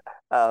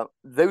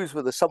 those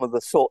were some of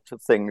the sorts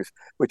of things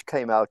which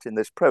came out in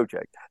this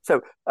project.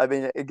 So,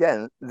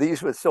 again,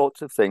 these were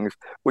sorts of things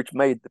which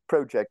made the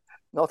project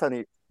not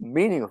only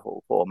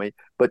meaningful for me,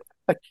 but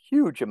a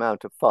huge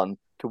amount of fun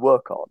to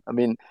work on.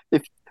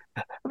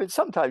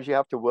 Sometimes you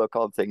have to work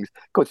on things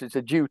because it's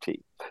a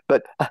duty.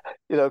 But,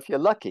 if you're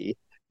lucky,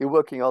 you're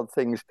working on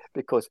things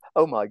because,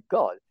 oh my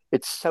God,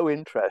 it's so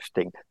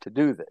interesting to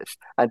do this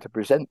and to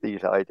present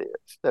these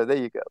ideas. So there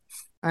you go.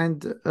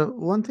 And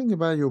one thing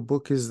about your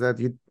book is that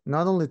you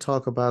not only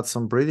talk about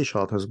some British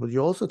authors, but you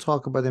also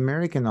talk about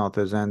American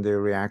authors and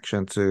their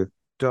reaction to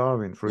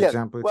Darwin. For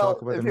example, you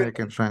talk about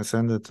American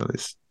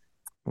transcendentalists,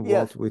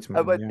 Walt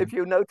Whitman. But if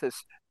you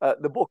notice,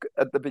 the book,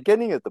 at the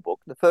beginning of the book,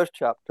 the first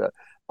chapter,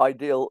 I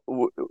deal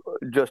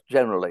just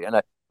generally,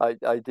 and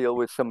I deal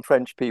with some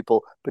French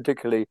people,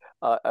 particularly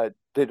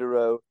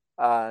Diderot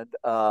and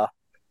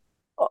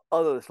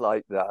others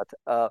like that.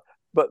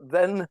 But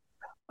then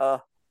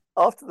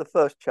after the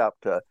first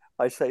chapter,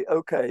 I say,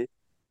 okay,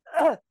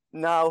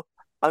 now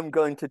I'm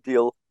going to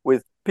deal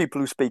with people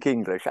who speak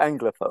English,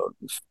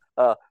 Anglophones,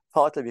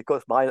 partly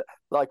because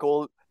like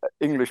all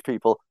English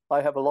people,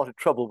 I have a lot of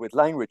trouble with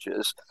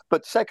languages.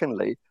 But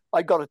secondly,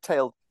 I got a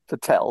tale to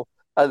tell.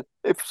 And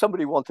if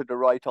somebody wanted to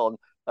write on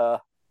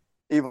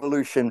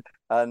evolution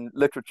and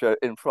literature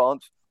in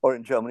France or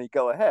in Germany,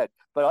 go ahead.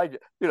 But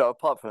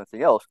apart from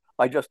anything else,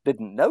 I just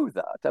didn't know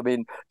that.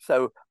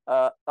 So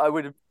I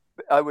would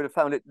have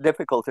found it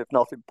difficult, if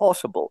not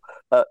impossible,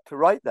 to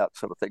write that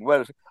sort of thing.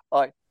 Whereas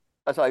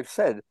as I've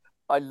said,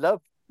 I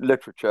love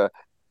literature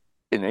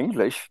in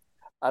English,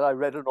 and I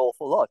read an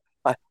awful lot.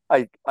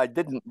 I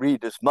didn't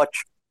read as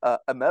much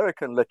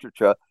American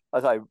literature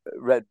as I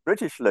read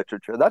British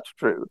literature. That's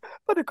true.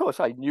 But of course,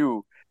 I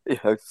knew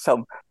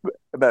some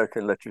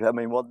American literature.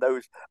 One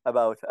knows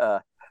about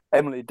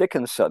Emily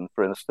Dickinson,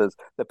 for instance,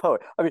 the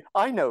poet.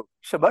 I know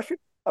so much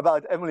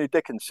about Emily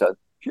Dickinson.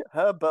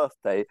 Her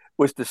birthday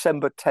was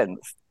December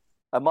 10th.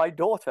 And my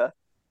daughter,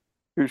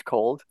 who's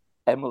called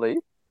Emily,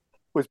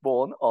 was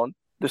born on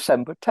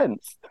December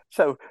 10th.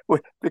 So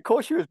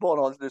because she was born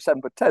on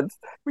December 10th,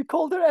 we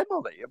called her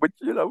Emily, which,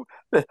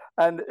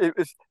 and it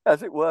was,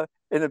 as it were,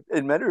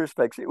 in many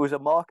respects, it was a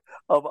mark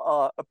of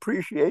our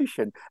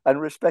appreciation and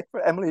respect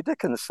for Emily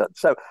Dickinson.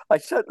 So I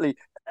certainly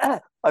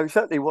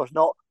was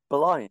not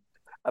blind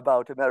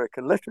about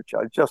American literature.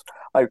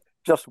 I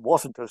just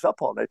wasn't as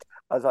up on it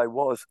as I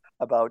was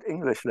about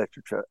English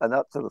literature and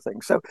that sort of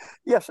thing. So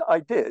yes, I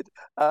did.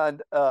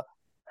 And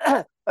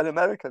an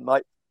American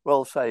might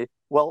well say,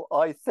 well,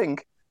 I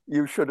think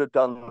you should have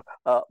done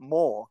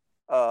more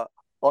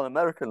on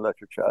American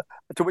literature,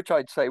 to which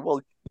I'd say,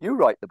 well, you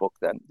write the book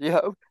then.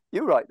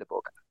 You write the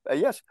book.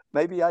 Yes,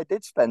 maybe I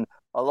did spend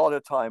a lot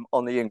of time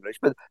on the English,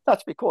 but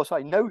that's because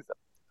I know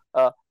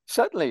them.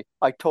 Certainly,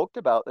 I talked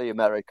about the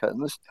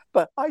Americans,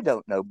 but I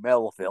don't know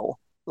Melville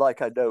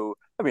like I know.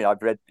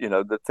 I've read,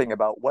 the thing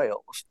about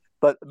Wales,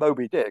 but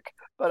Moby Dick,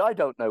 but I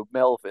don't know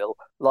Melville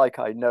like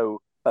I know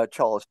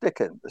Charles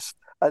Dickens.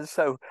 And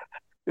so,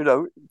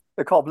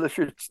 the cobbler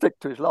should stick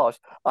to his last.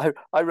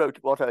 I wrote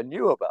what I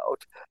knew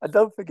about. And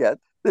don't forget,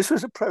 this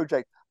was a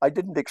project I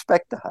didn't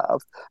expect to have.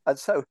 And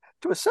so,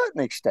 to a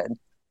certain extent,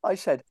 I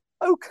said,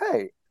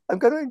 okay, I'm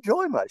going to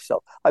enjoy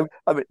myself.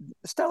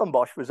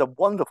 Stellenbosch was a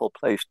wonderful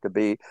place to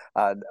be,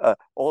 and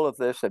all of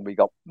this, and we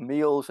got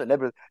meals and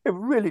everything. A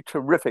really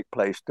terrific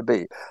place to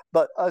be.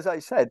 But as I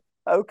said,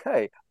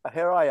 okay,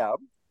 here I am.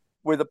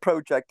 with a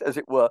project, as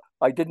it were,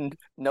 I didn't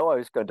know I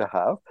was going to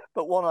have,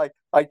 but one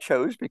I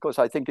chose because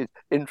I think it's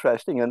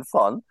interesting and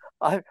fun.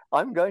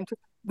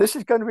 This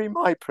is going to be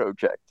my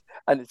project,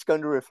 and it's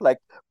going to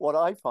reflect what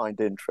I find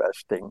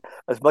interesting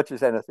as much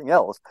as anything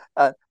else.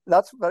 And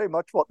that's very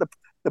much what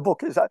the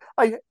book is.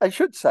 I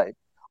should say,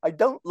 I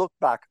don't look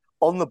back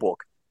on the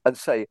book and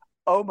say,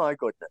 oh my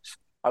goodness,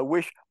 I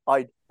wish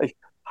I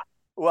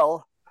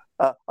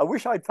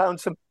wish I'd found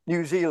some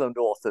New Zealand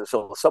authors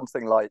or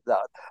something like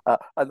that,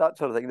 and that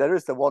sort of thing. There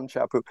is the one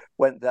chap who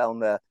went down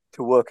there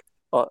to work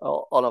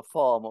on a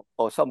farm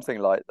or something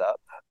like that.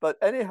 But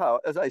anyhow,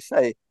 as I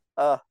say,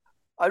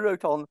 I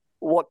wrote on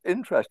what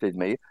interested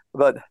me,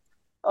 but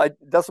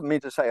it doesn't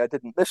mean to say I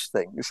didn't miss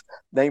things,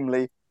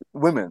 namely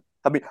women.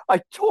 I mean,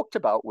 I talked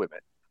about women.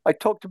 I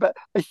talked about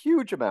a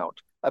huge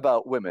amount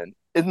about women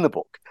in the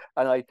book,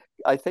 and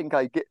I think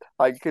I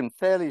can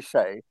fairly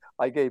say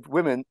I gave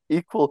women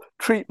equal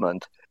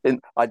treatment.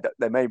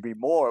 There may be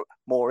more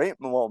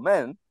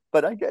men,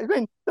 but I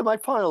mean, my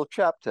final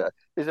chapter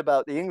is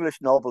about the English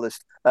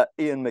novelist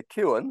Ian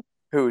McEwan,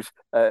 who's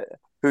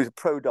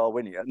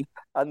pro-Darwinian,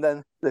 and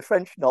then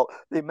the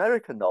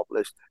American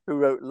novelist who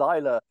wrote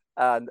Lila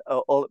and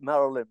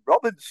Marilyn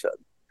Robinson,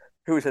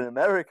 who's an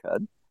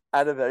American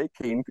and a very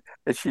keen,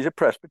 she's a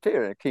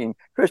Presbyterian, a keen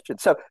Christian.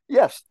 So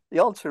yes,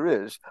 the answer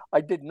is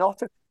I did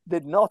not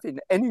in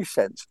any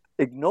sense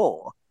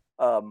ignore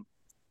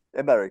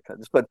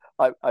Americans, but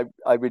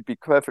I would be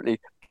perfectly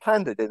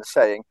candid in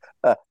saying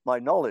my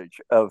knowledge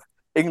of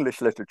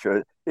English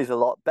literature is a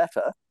lot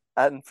better.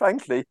 And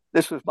frankly,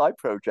 this was my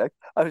project.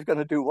 I was going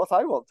to do what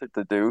I wanted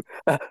to do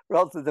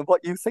rather than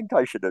what you think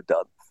I should have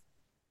done.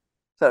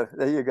 So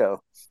there you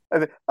go. I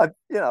mean,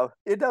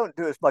 you don't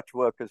do as much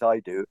work as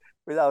I do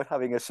without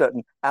having a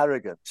certain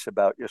arrogance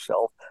about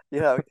yourself.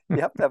 You have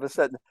to have a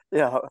certain,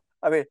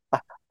 I mean,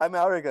 I'm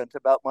arrogant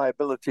about my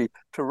ability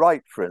to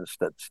write, for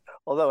instance.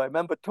 Although I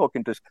remember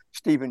talking to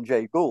Stephen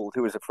Jay Gould,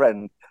 who was a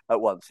friend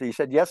at once. He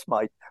said, yes,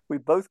 Mike, we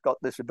both got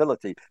this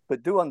ability,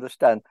 but do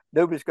understand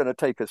nobody's going to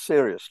take us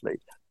seriously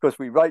because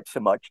we write so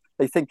much,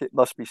 they think it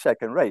must be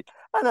second rate.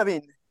 And I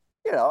mean,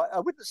 I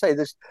wouldn't say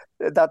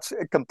that's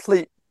a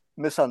complete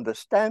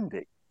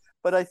misunderstanding,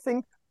 but I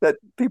think that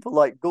people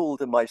like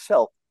Gould and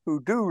myself who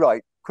do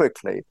write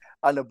quickly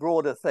and a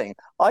broader thing,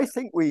 I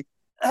think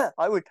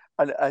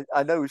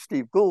I know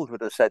Steve Gould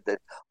would have said this,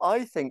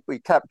 I think we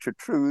capture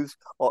truths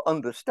or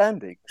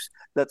understandings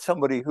that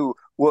somebody who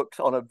works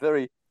on a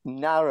very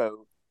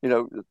narrow,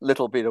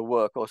 little bit of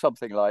work or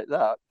something like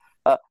that,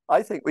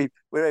 I think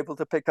we're able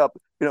to pick up,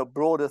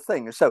 broader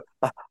things. So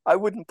I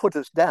wouldn't put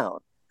us down.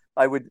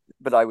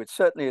 But I would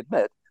certainly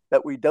admit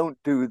that we don't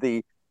do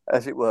the,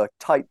 as it were,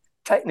 tight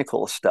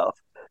technical stuff.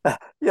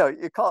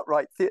 You can't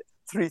write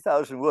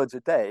 3,000 words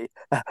a day,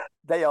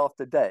 day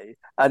after day,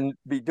 and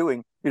be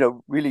doing,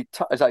 really,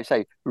 as I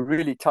say,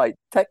 really tight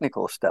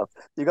technical stuff.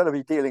 You've got to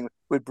be dealing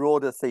with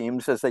broader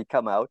themes as they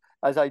come out,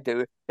 as I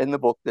do in the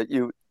book that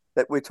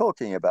we're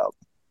talking about.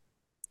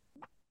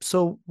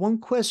 So one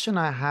question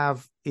I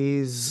have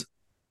is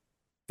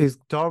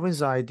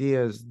Darwin's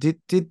ideas,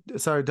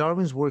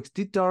 Darwin's works,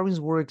 did Darwin's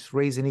works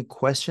raise any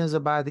questions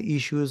about the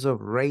issues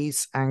of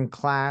race and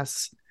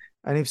class?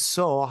 And if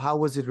so, how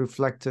was it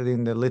reflected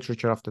in the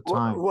literature of the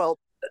time? Well,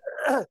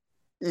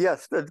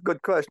 yes, that's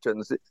good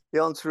questions.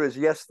 The answer is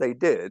yes, they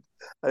did.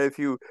 And if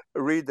you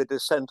read The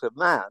Descent of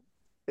Man,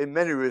 in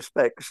many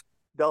respects,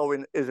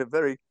 Darwin is a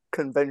very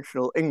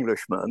conventional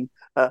Englishman,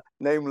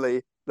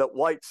 namely that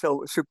whites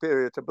are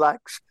superior to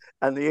blacks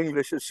and the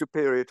English is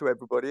superior to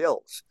everybody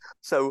else.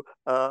 So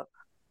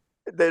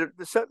there's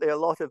certainly a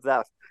lot of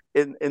that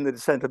in The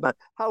Descent of Man.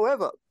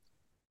 However,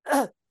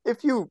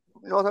 if you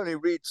not only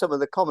read some of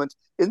the comments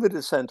in The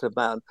Descent of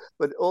Man,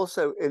 but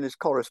also in his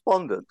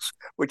correspondence,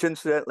 which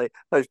incidentally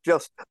has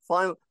just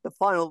the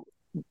final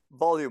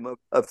volume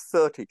of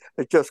 30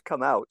 has just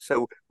come out.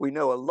 So we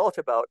know a lot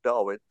about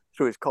Darwin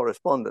through his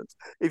correspondence.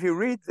 If you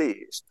read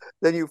these,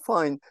 then you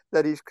find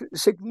that he's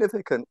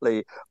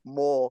significantly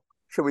more,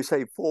 shall we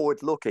say,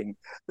 forward-looking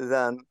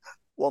than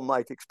one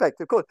might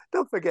expect. Of course,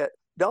 don't forget,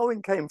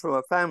 Darwin came from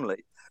a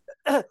family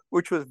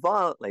which was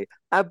violently,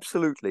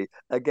 absolutely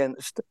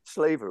against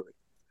slavery,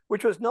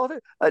 which was not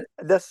a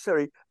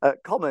necessary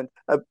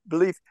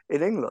belief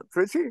in England.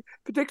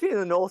 Particularly in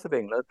the north of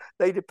England,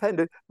 they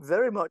depended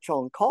very much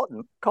on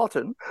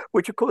cotton,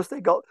 which of course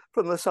they got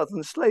from the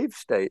southern slave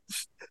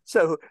states.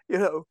 So,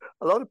 a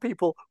lot of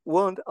people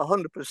weren't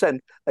 100%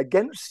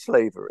 against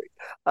slavery.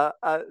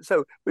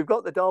 So we've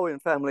got the Darwin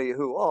family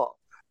who are.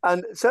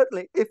 And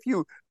certainly if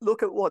you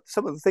look at what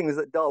some of the things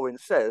that Darwin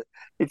says,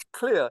 it's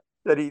clear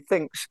that he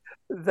thinks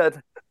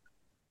that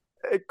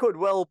it could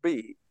well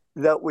be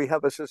that we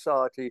have a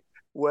society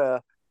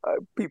where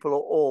people are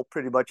all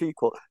pretty much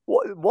equal.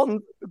 One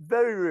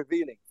very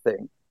revealing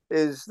thing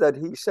is that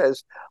he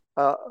says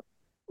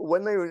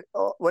when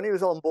he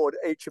was on board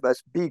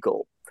HMS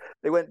Beagle,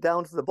 they went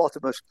down to the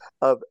bottom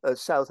of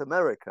South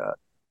America,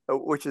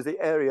 which is the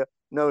area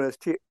known as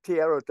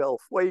Tierra del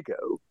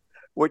Fuego,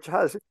 which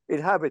has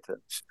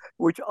inhabitants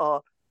which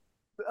are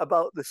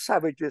about the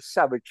savagest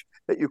savage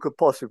that you could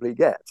possibly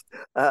get.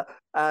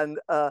 And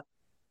on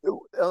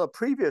a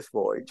previous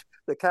voyage,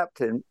 the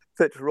captain,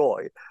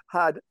 Fitzroy,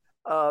 had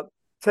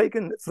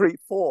taken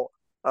 3-4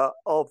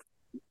 of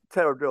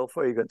Terra del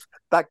Fuegans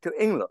back to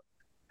England,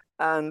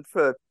 and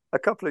for a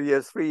couple of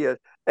years, 3 years,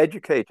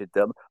 educated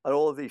them and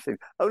all of these things.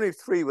 Only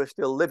 3 were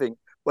still living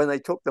when they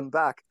took them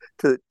back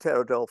to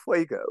Terra del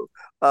Fuego.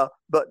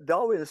 But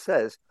Darwin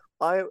says,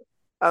 I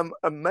am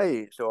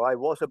amazed, or I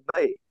was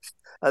amazed,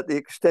 at the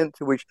extent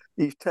to which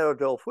these Terra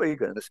del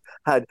Fuegans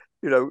had,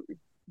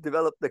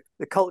 developed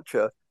the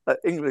culture,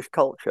 English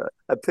culture,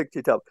 and picked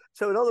it up.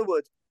 So in other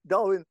words,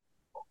 Darwin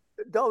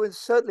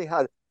certainly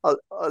had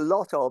a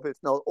lot of, if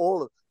not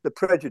all of, the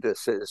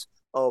prejudices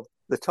of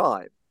the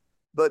time.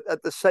 But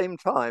at the same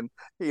time,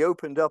 he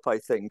opened up, I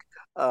think,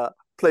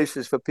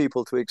 places for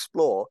people to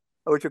explore,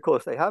 which of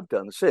course they have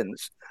done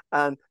since.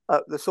 And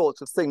the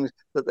sorts of things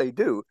that they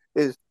do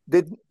is,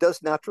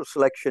 does natural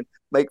selection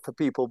make for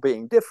people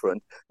being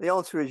different? The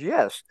answer is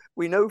yes.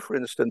 We know, for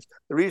instance,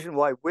 the reason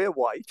why we're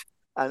white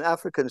and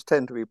Africans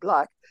tend to be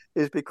black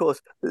is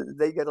because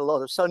they get a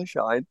lot of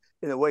sunshine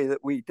in a way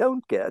that we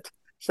don't get.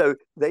 So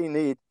they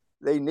need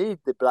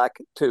the black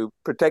to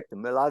protect the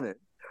melanin,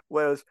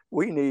 whereas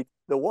we need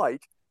the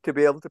white to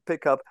be able to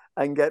pick up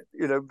and get,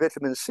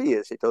 vitamin C,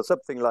 is it, or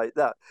something like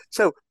that.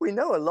 So we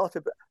know a lot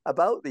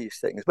about these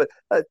things, but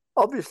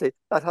obviously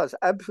that has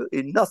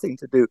absolutely nothing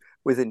to do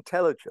with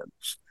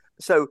intelligence.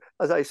 So,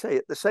 as I say,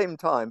 at the same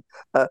time,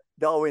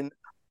 Darwin,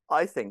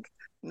 I think,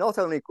 not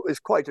only is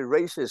quite a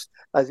racist,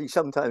 as he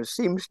sometimes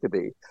seems to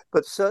be,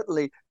 but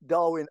certainly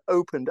Darwin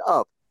opened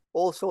up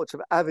all sorts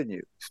of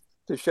avenues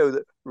to show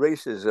that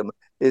racism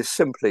is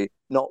simply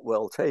not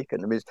well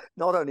taken. I mean, it's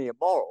not only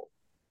immoral,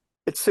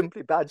 it's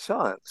simply bad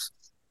science.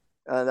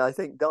 And I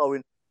think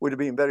Darwin would have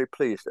been very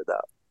pleased at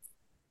that.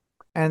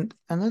 And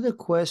another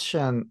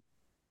question,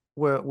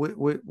 where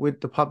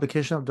with the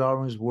publication of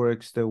Darwin's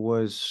works, there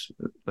was,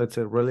 let's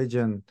say,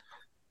 religion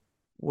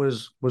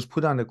was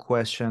put under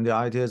question, the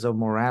ideas of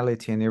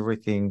morality and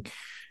everything.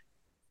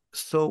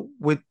 So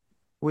with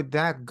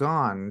that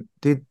gone,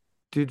 did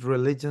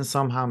religion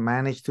somehow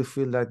manage to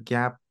fill that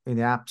gap in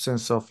the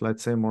absence of,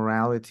 let's say,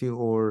 morality?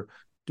 Or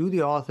do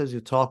the authors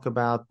you talk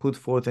about put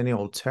forth any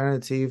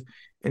alternative,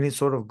 any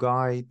sort of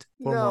guide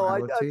for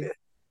morality?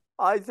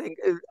 I think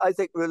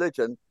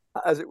religion,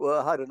 as it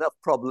were, had enough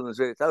problems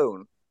of its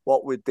own,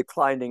 what with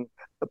declining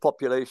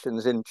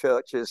populations in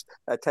churches,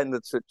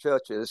 attendance at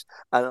churches,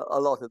 and a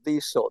lot of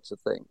these sorts of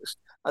things.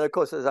 And of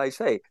course, as I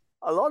say,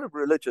 a lot of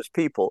religious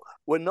people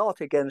were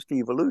not against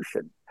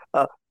evolution.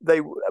 But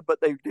they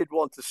did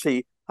want to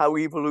see how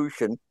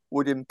evolution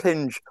would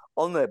impinge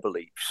on their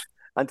beliefs,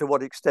 and to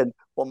what extent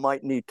one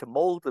might need to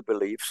mold the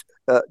beliefs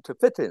to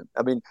fit in.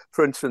 I mean,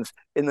 for instance,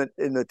 in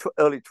the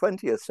early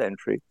 20th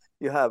century,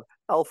 you have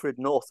Alfred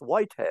North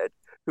Whitehead,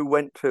 who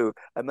went to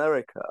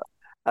America,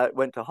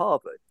 went to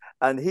Harvard,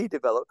 and he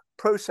developed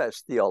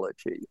process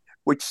theology,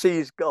 which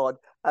sees God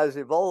as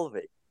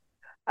evolving,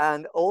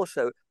 and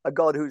also a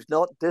God who's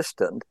not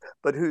distant,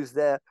 but who's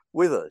there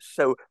with us.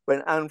 So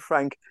when Anne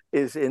Frank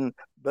is in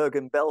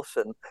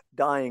Bergen-Belsen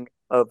dying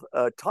of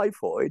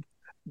typhoid,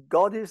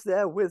 God is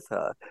there with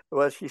her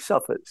as she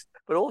suffers.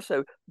 But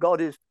also God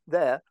is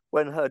there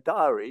when her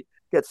diary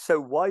gets so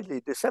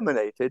widely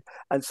disseminated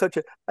and such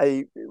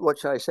a what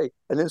shall I say,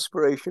 an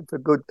inspiration for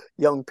good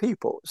young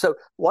people. So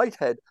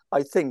Whitehead,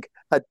 I think,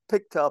 had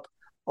picked up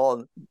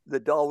on the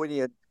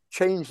Darwinian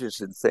changes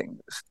in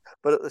things,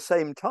 but at the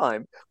same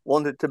time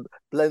wanted to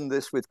blend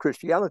this with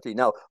Christianity.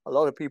 Now, a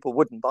lot of people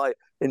wouldn't buy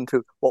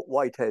into what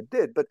Whitehead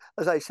did, but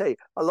as I say,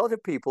 a lot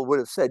of people would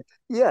have said,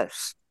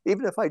 yes,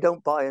 even if I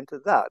don't buy into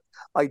that,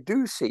 I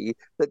do see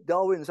that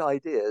Darwin's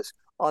ideas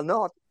are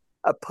not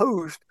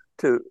opposed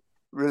to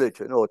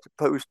religion or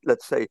opposed,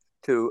 let's say,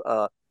 to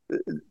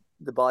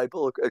the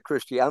Bible,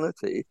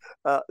 Christianity.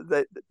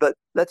 But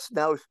let's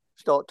now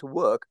start to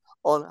work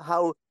on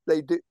how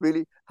they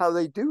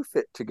do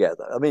fit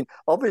together. I mean,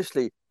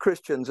 obviously,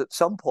 Christians at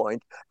some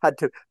point had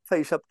to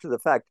face up to the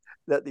fact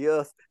that the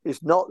Earth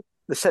is not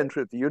the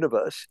center of the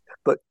universe,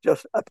 but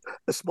just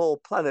a small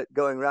planet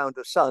going around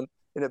the sun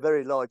in a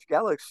very large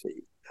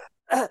galaxy.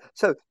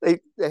 So they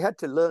had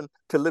to learn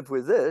to live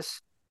with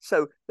this.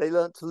 So they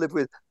learned to live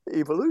with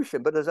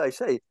evolution. But as I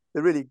say,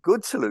 the really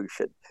good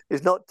solution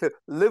is not to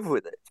live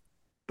with it,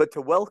 but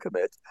to welcome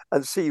it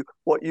and see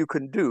what you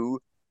can do,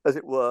 as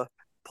it were,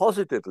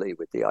 positively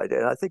with the idea.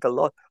 And I think a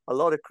lot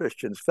of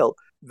Christians felt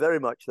very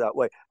much that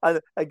way.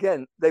 And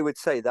again, they would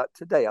say that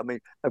today. I mean,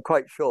 I'm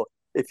quite sure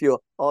if you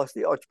ask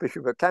the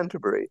Archbishop of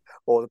Canterbury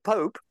or the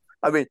Pope,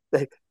 I mean,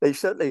 they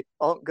certainly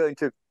aren't going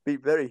to be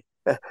very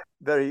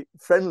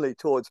friendly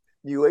towards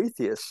new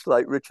atheists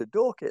like Richard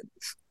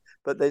Dawkins,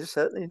 but they're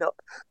certainly not.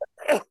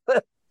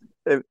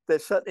 They're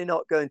certainly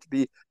not going to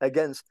be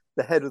against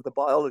the head of the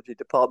biology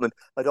department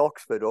at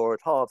Oxford or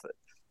at Harvard.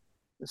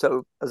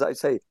 So, as I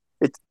say,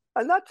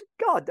 and that's,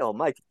 God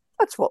almighty,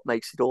 that's what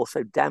makes it all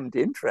so damned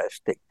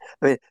interesting.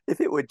 I mean, if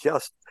it were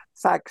just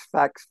facts,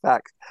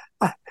 it'd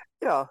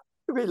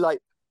be like,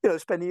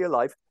 spending your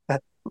life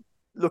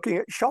looking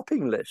at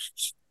shopping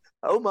lists.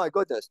 Oh my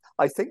goodness!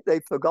 I think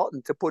they've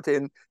forgotten to put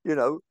in,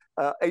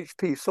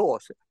 HP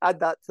sauce. Add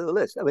that to the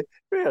list. I mean,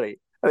 really?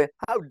 I mean,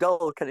 how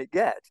dull can it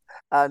get?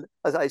 And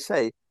as I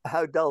say,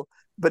 how dull.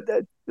 But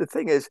the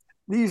thing is,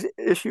 these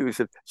issues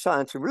of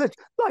science and religion,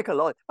 like a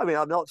lot. I mean,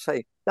 I'm not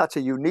saying that's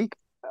a unique.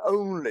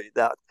 Only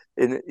that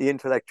in the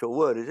intellectual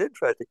world is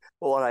interesting.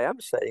 But what I am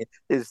saying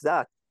is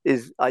that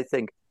is, I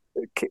think,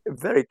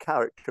 very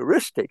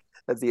characteristic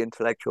of the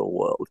intellectual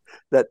world,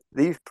 that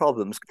these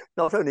problems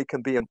not only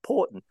can be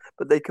important,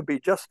 but they can be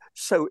just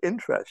so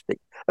interesting.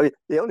 I mean,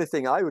 the only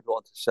thing I would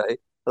want to say,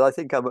 that I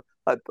think I'm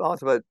a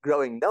part of a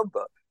growing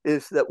number,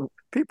 is that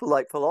people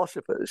like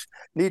philosophers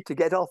need to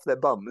get off their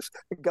bums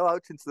and go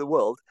out into the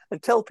world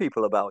and tell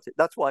people about it.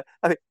 That's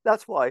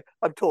why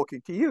I'm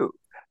talking to you.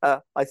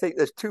 I think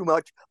there's too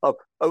much of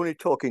only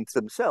talking to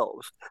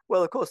themselves.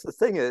 Well, of course, the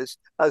thing is,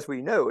 as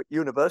we know, at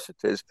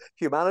universities,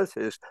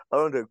 humanities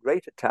are under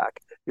great attack.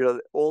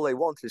 All they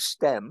want is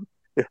STEM,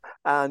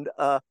 and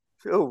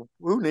who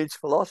needs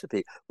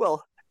philosophy?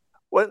 Well,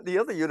 when the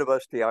other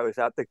university I was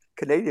at, the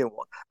Canadian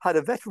one, had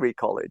a veterinary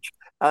college.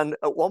 And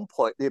at one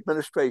point, the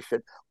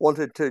administration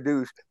wanted to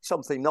do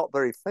something not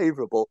very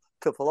favorable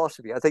to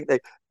philosophy. I think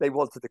they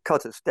wanted to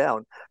cut us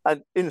down.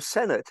 And in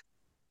Senate,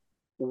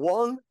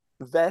 one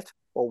vet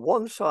or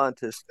one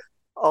scientist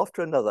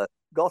after another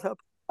got up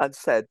and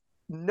said,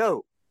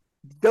 no,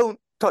 don't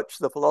touch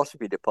the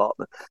philosophy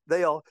department.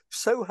 They are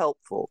so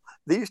helpful.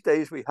 These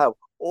days we have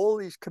all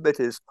these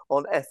committees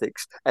on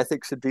ethics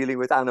of dealing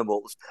with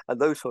animals and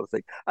those sort of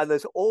things. And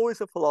there's always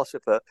a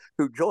philosopher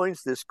who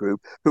joins this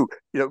group, who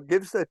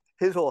gives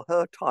his or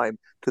her time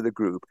to the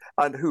group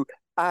and who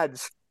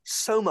adds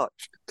so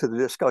much to the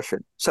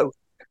discussion. So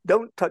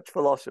don't touch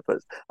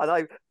philosophers.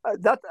 And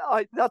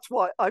that's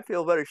why I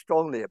feel very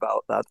strongly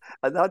about that.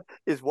 And that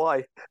is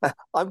why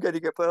I'm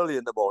getting up early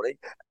in the morning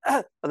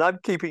and I'm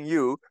keeping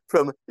you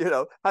from,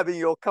 having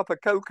your cup of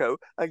cocoa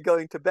and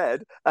going to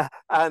bed.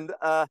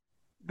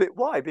 But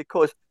why?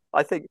 Because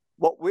I think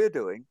what we're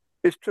doing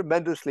is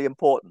tremendously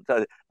important.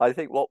 I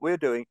think what we're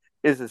doing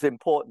is as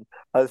important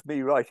as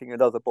me writing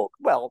another book.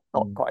 Well,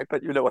 not quite,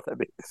 but you know what I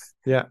mean.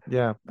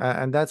 Yeah.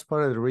 And that's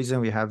part of the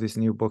reason we have this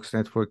New Books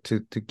Network, to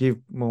give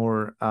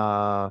more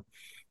to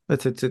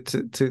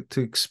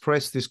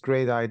express these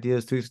great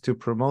ideas, to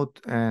promote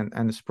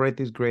and spread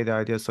these great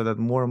ideas so that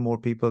more and more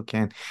people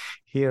can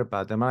hear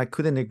about them. And I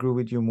couldn't agree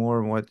with you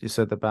more on what you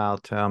said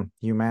about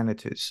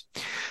humanities.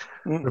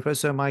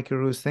 Professor Michael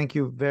Ruse, thank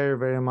you very,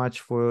 very much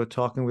for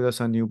talking with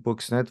us on New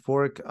Books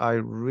Network. I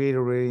really,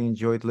 really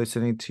enjoyed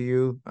listening to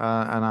you,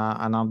 and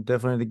I'll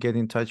definitely get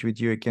in touch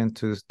with you again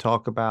to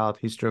talk about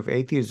history of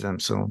atheism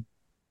soon.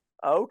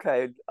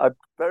 Okay, I'm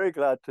very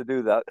glad to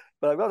do that,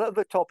 but I've got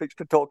other topics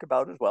to talk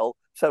about as well.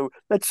 So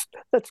let's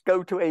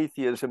go to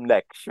atheism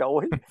next, shall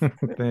we?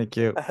 Thank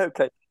you.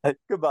 Okay,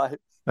 goodbye.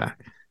 Bye.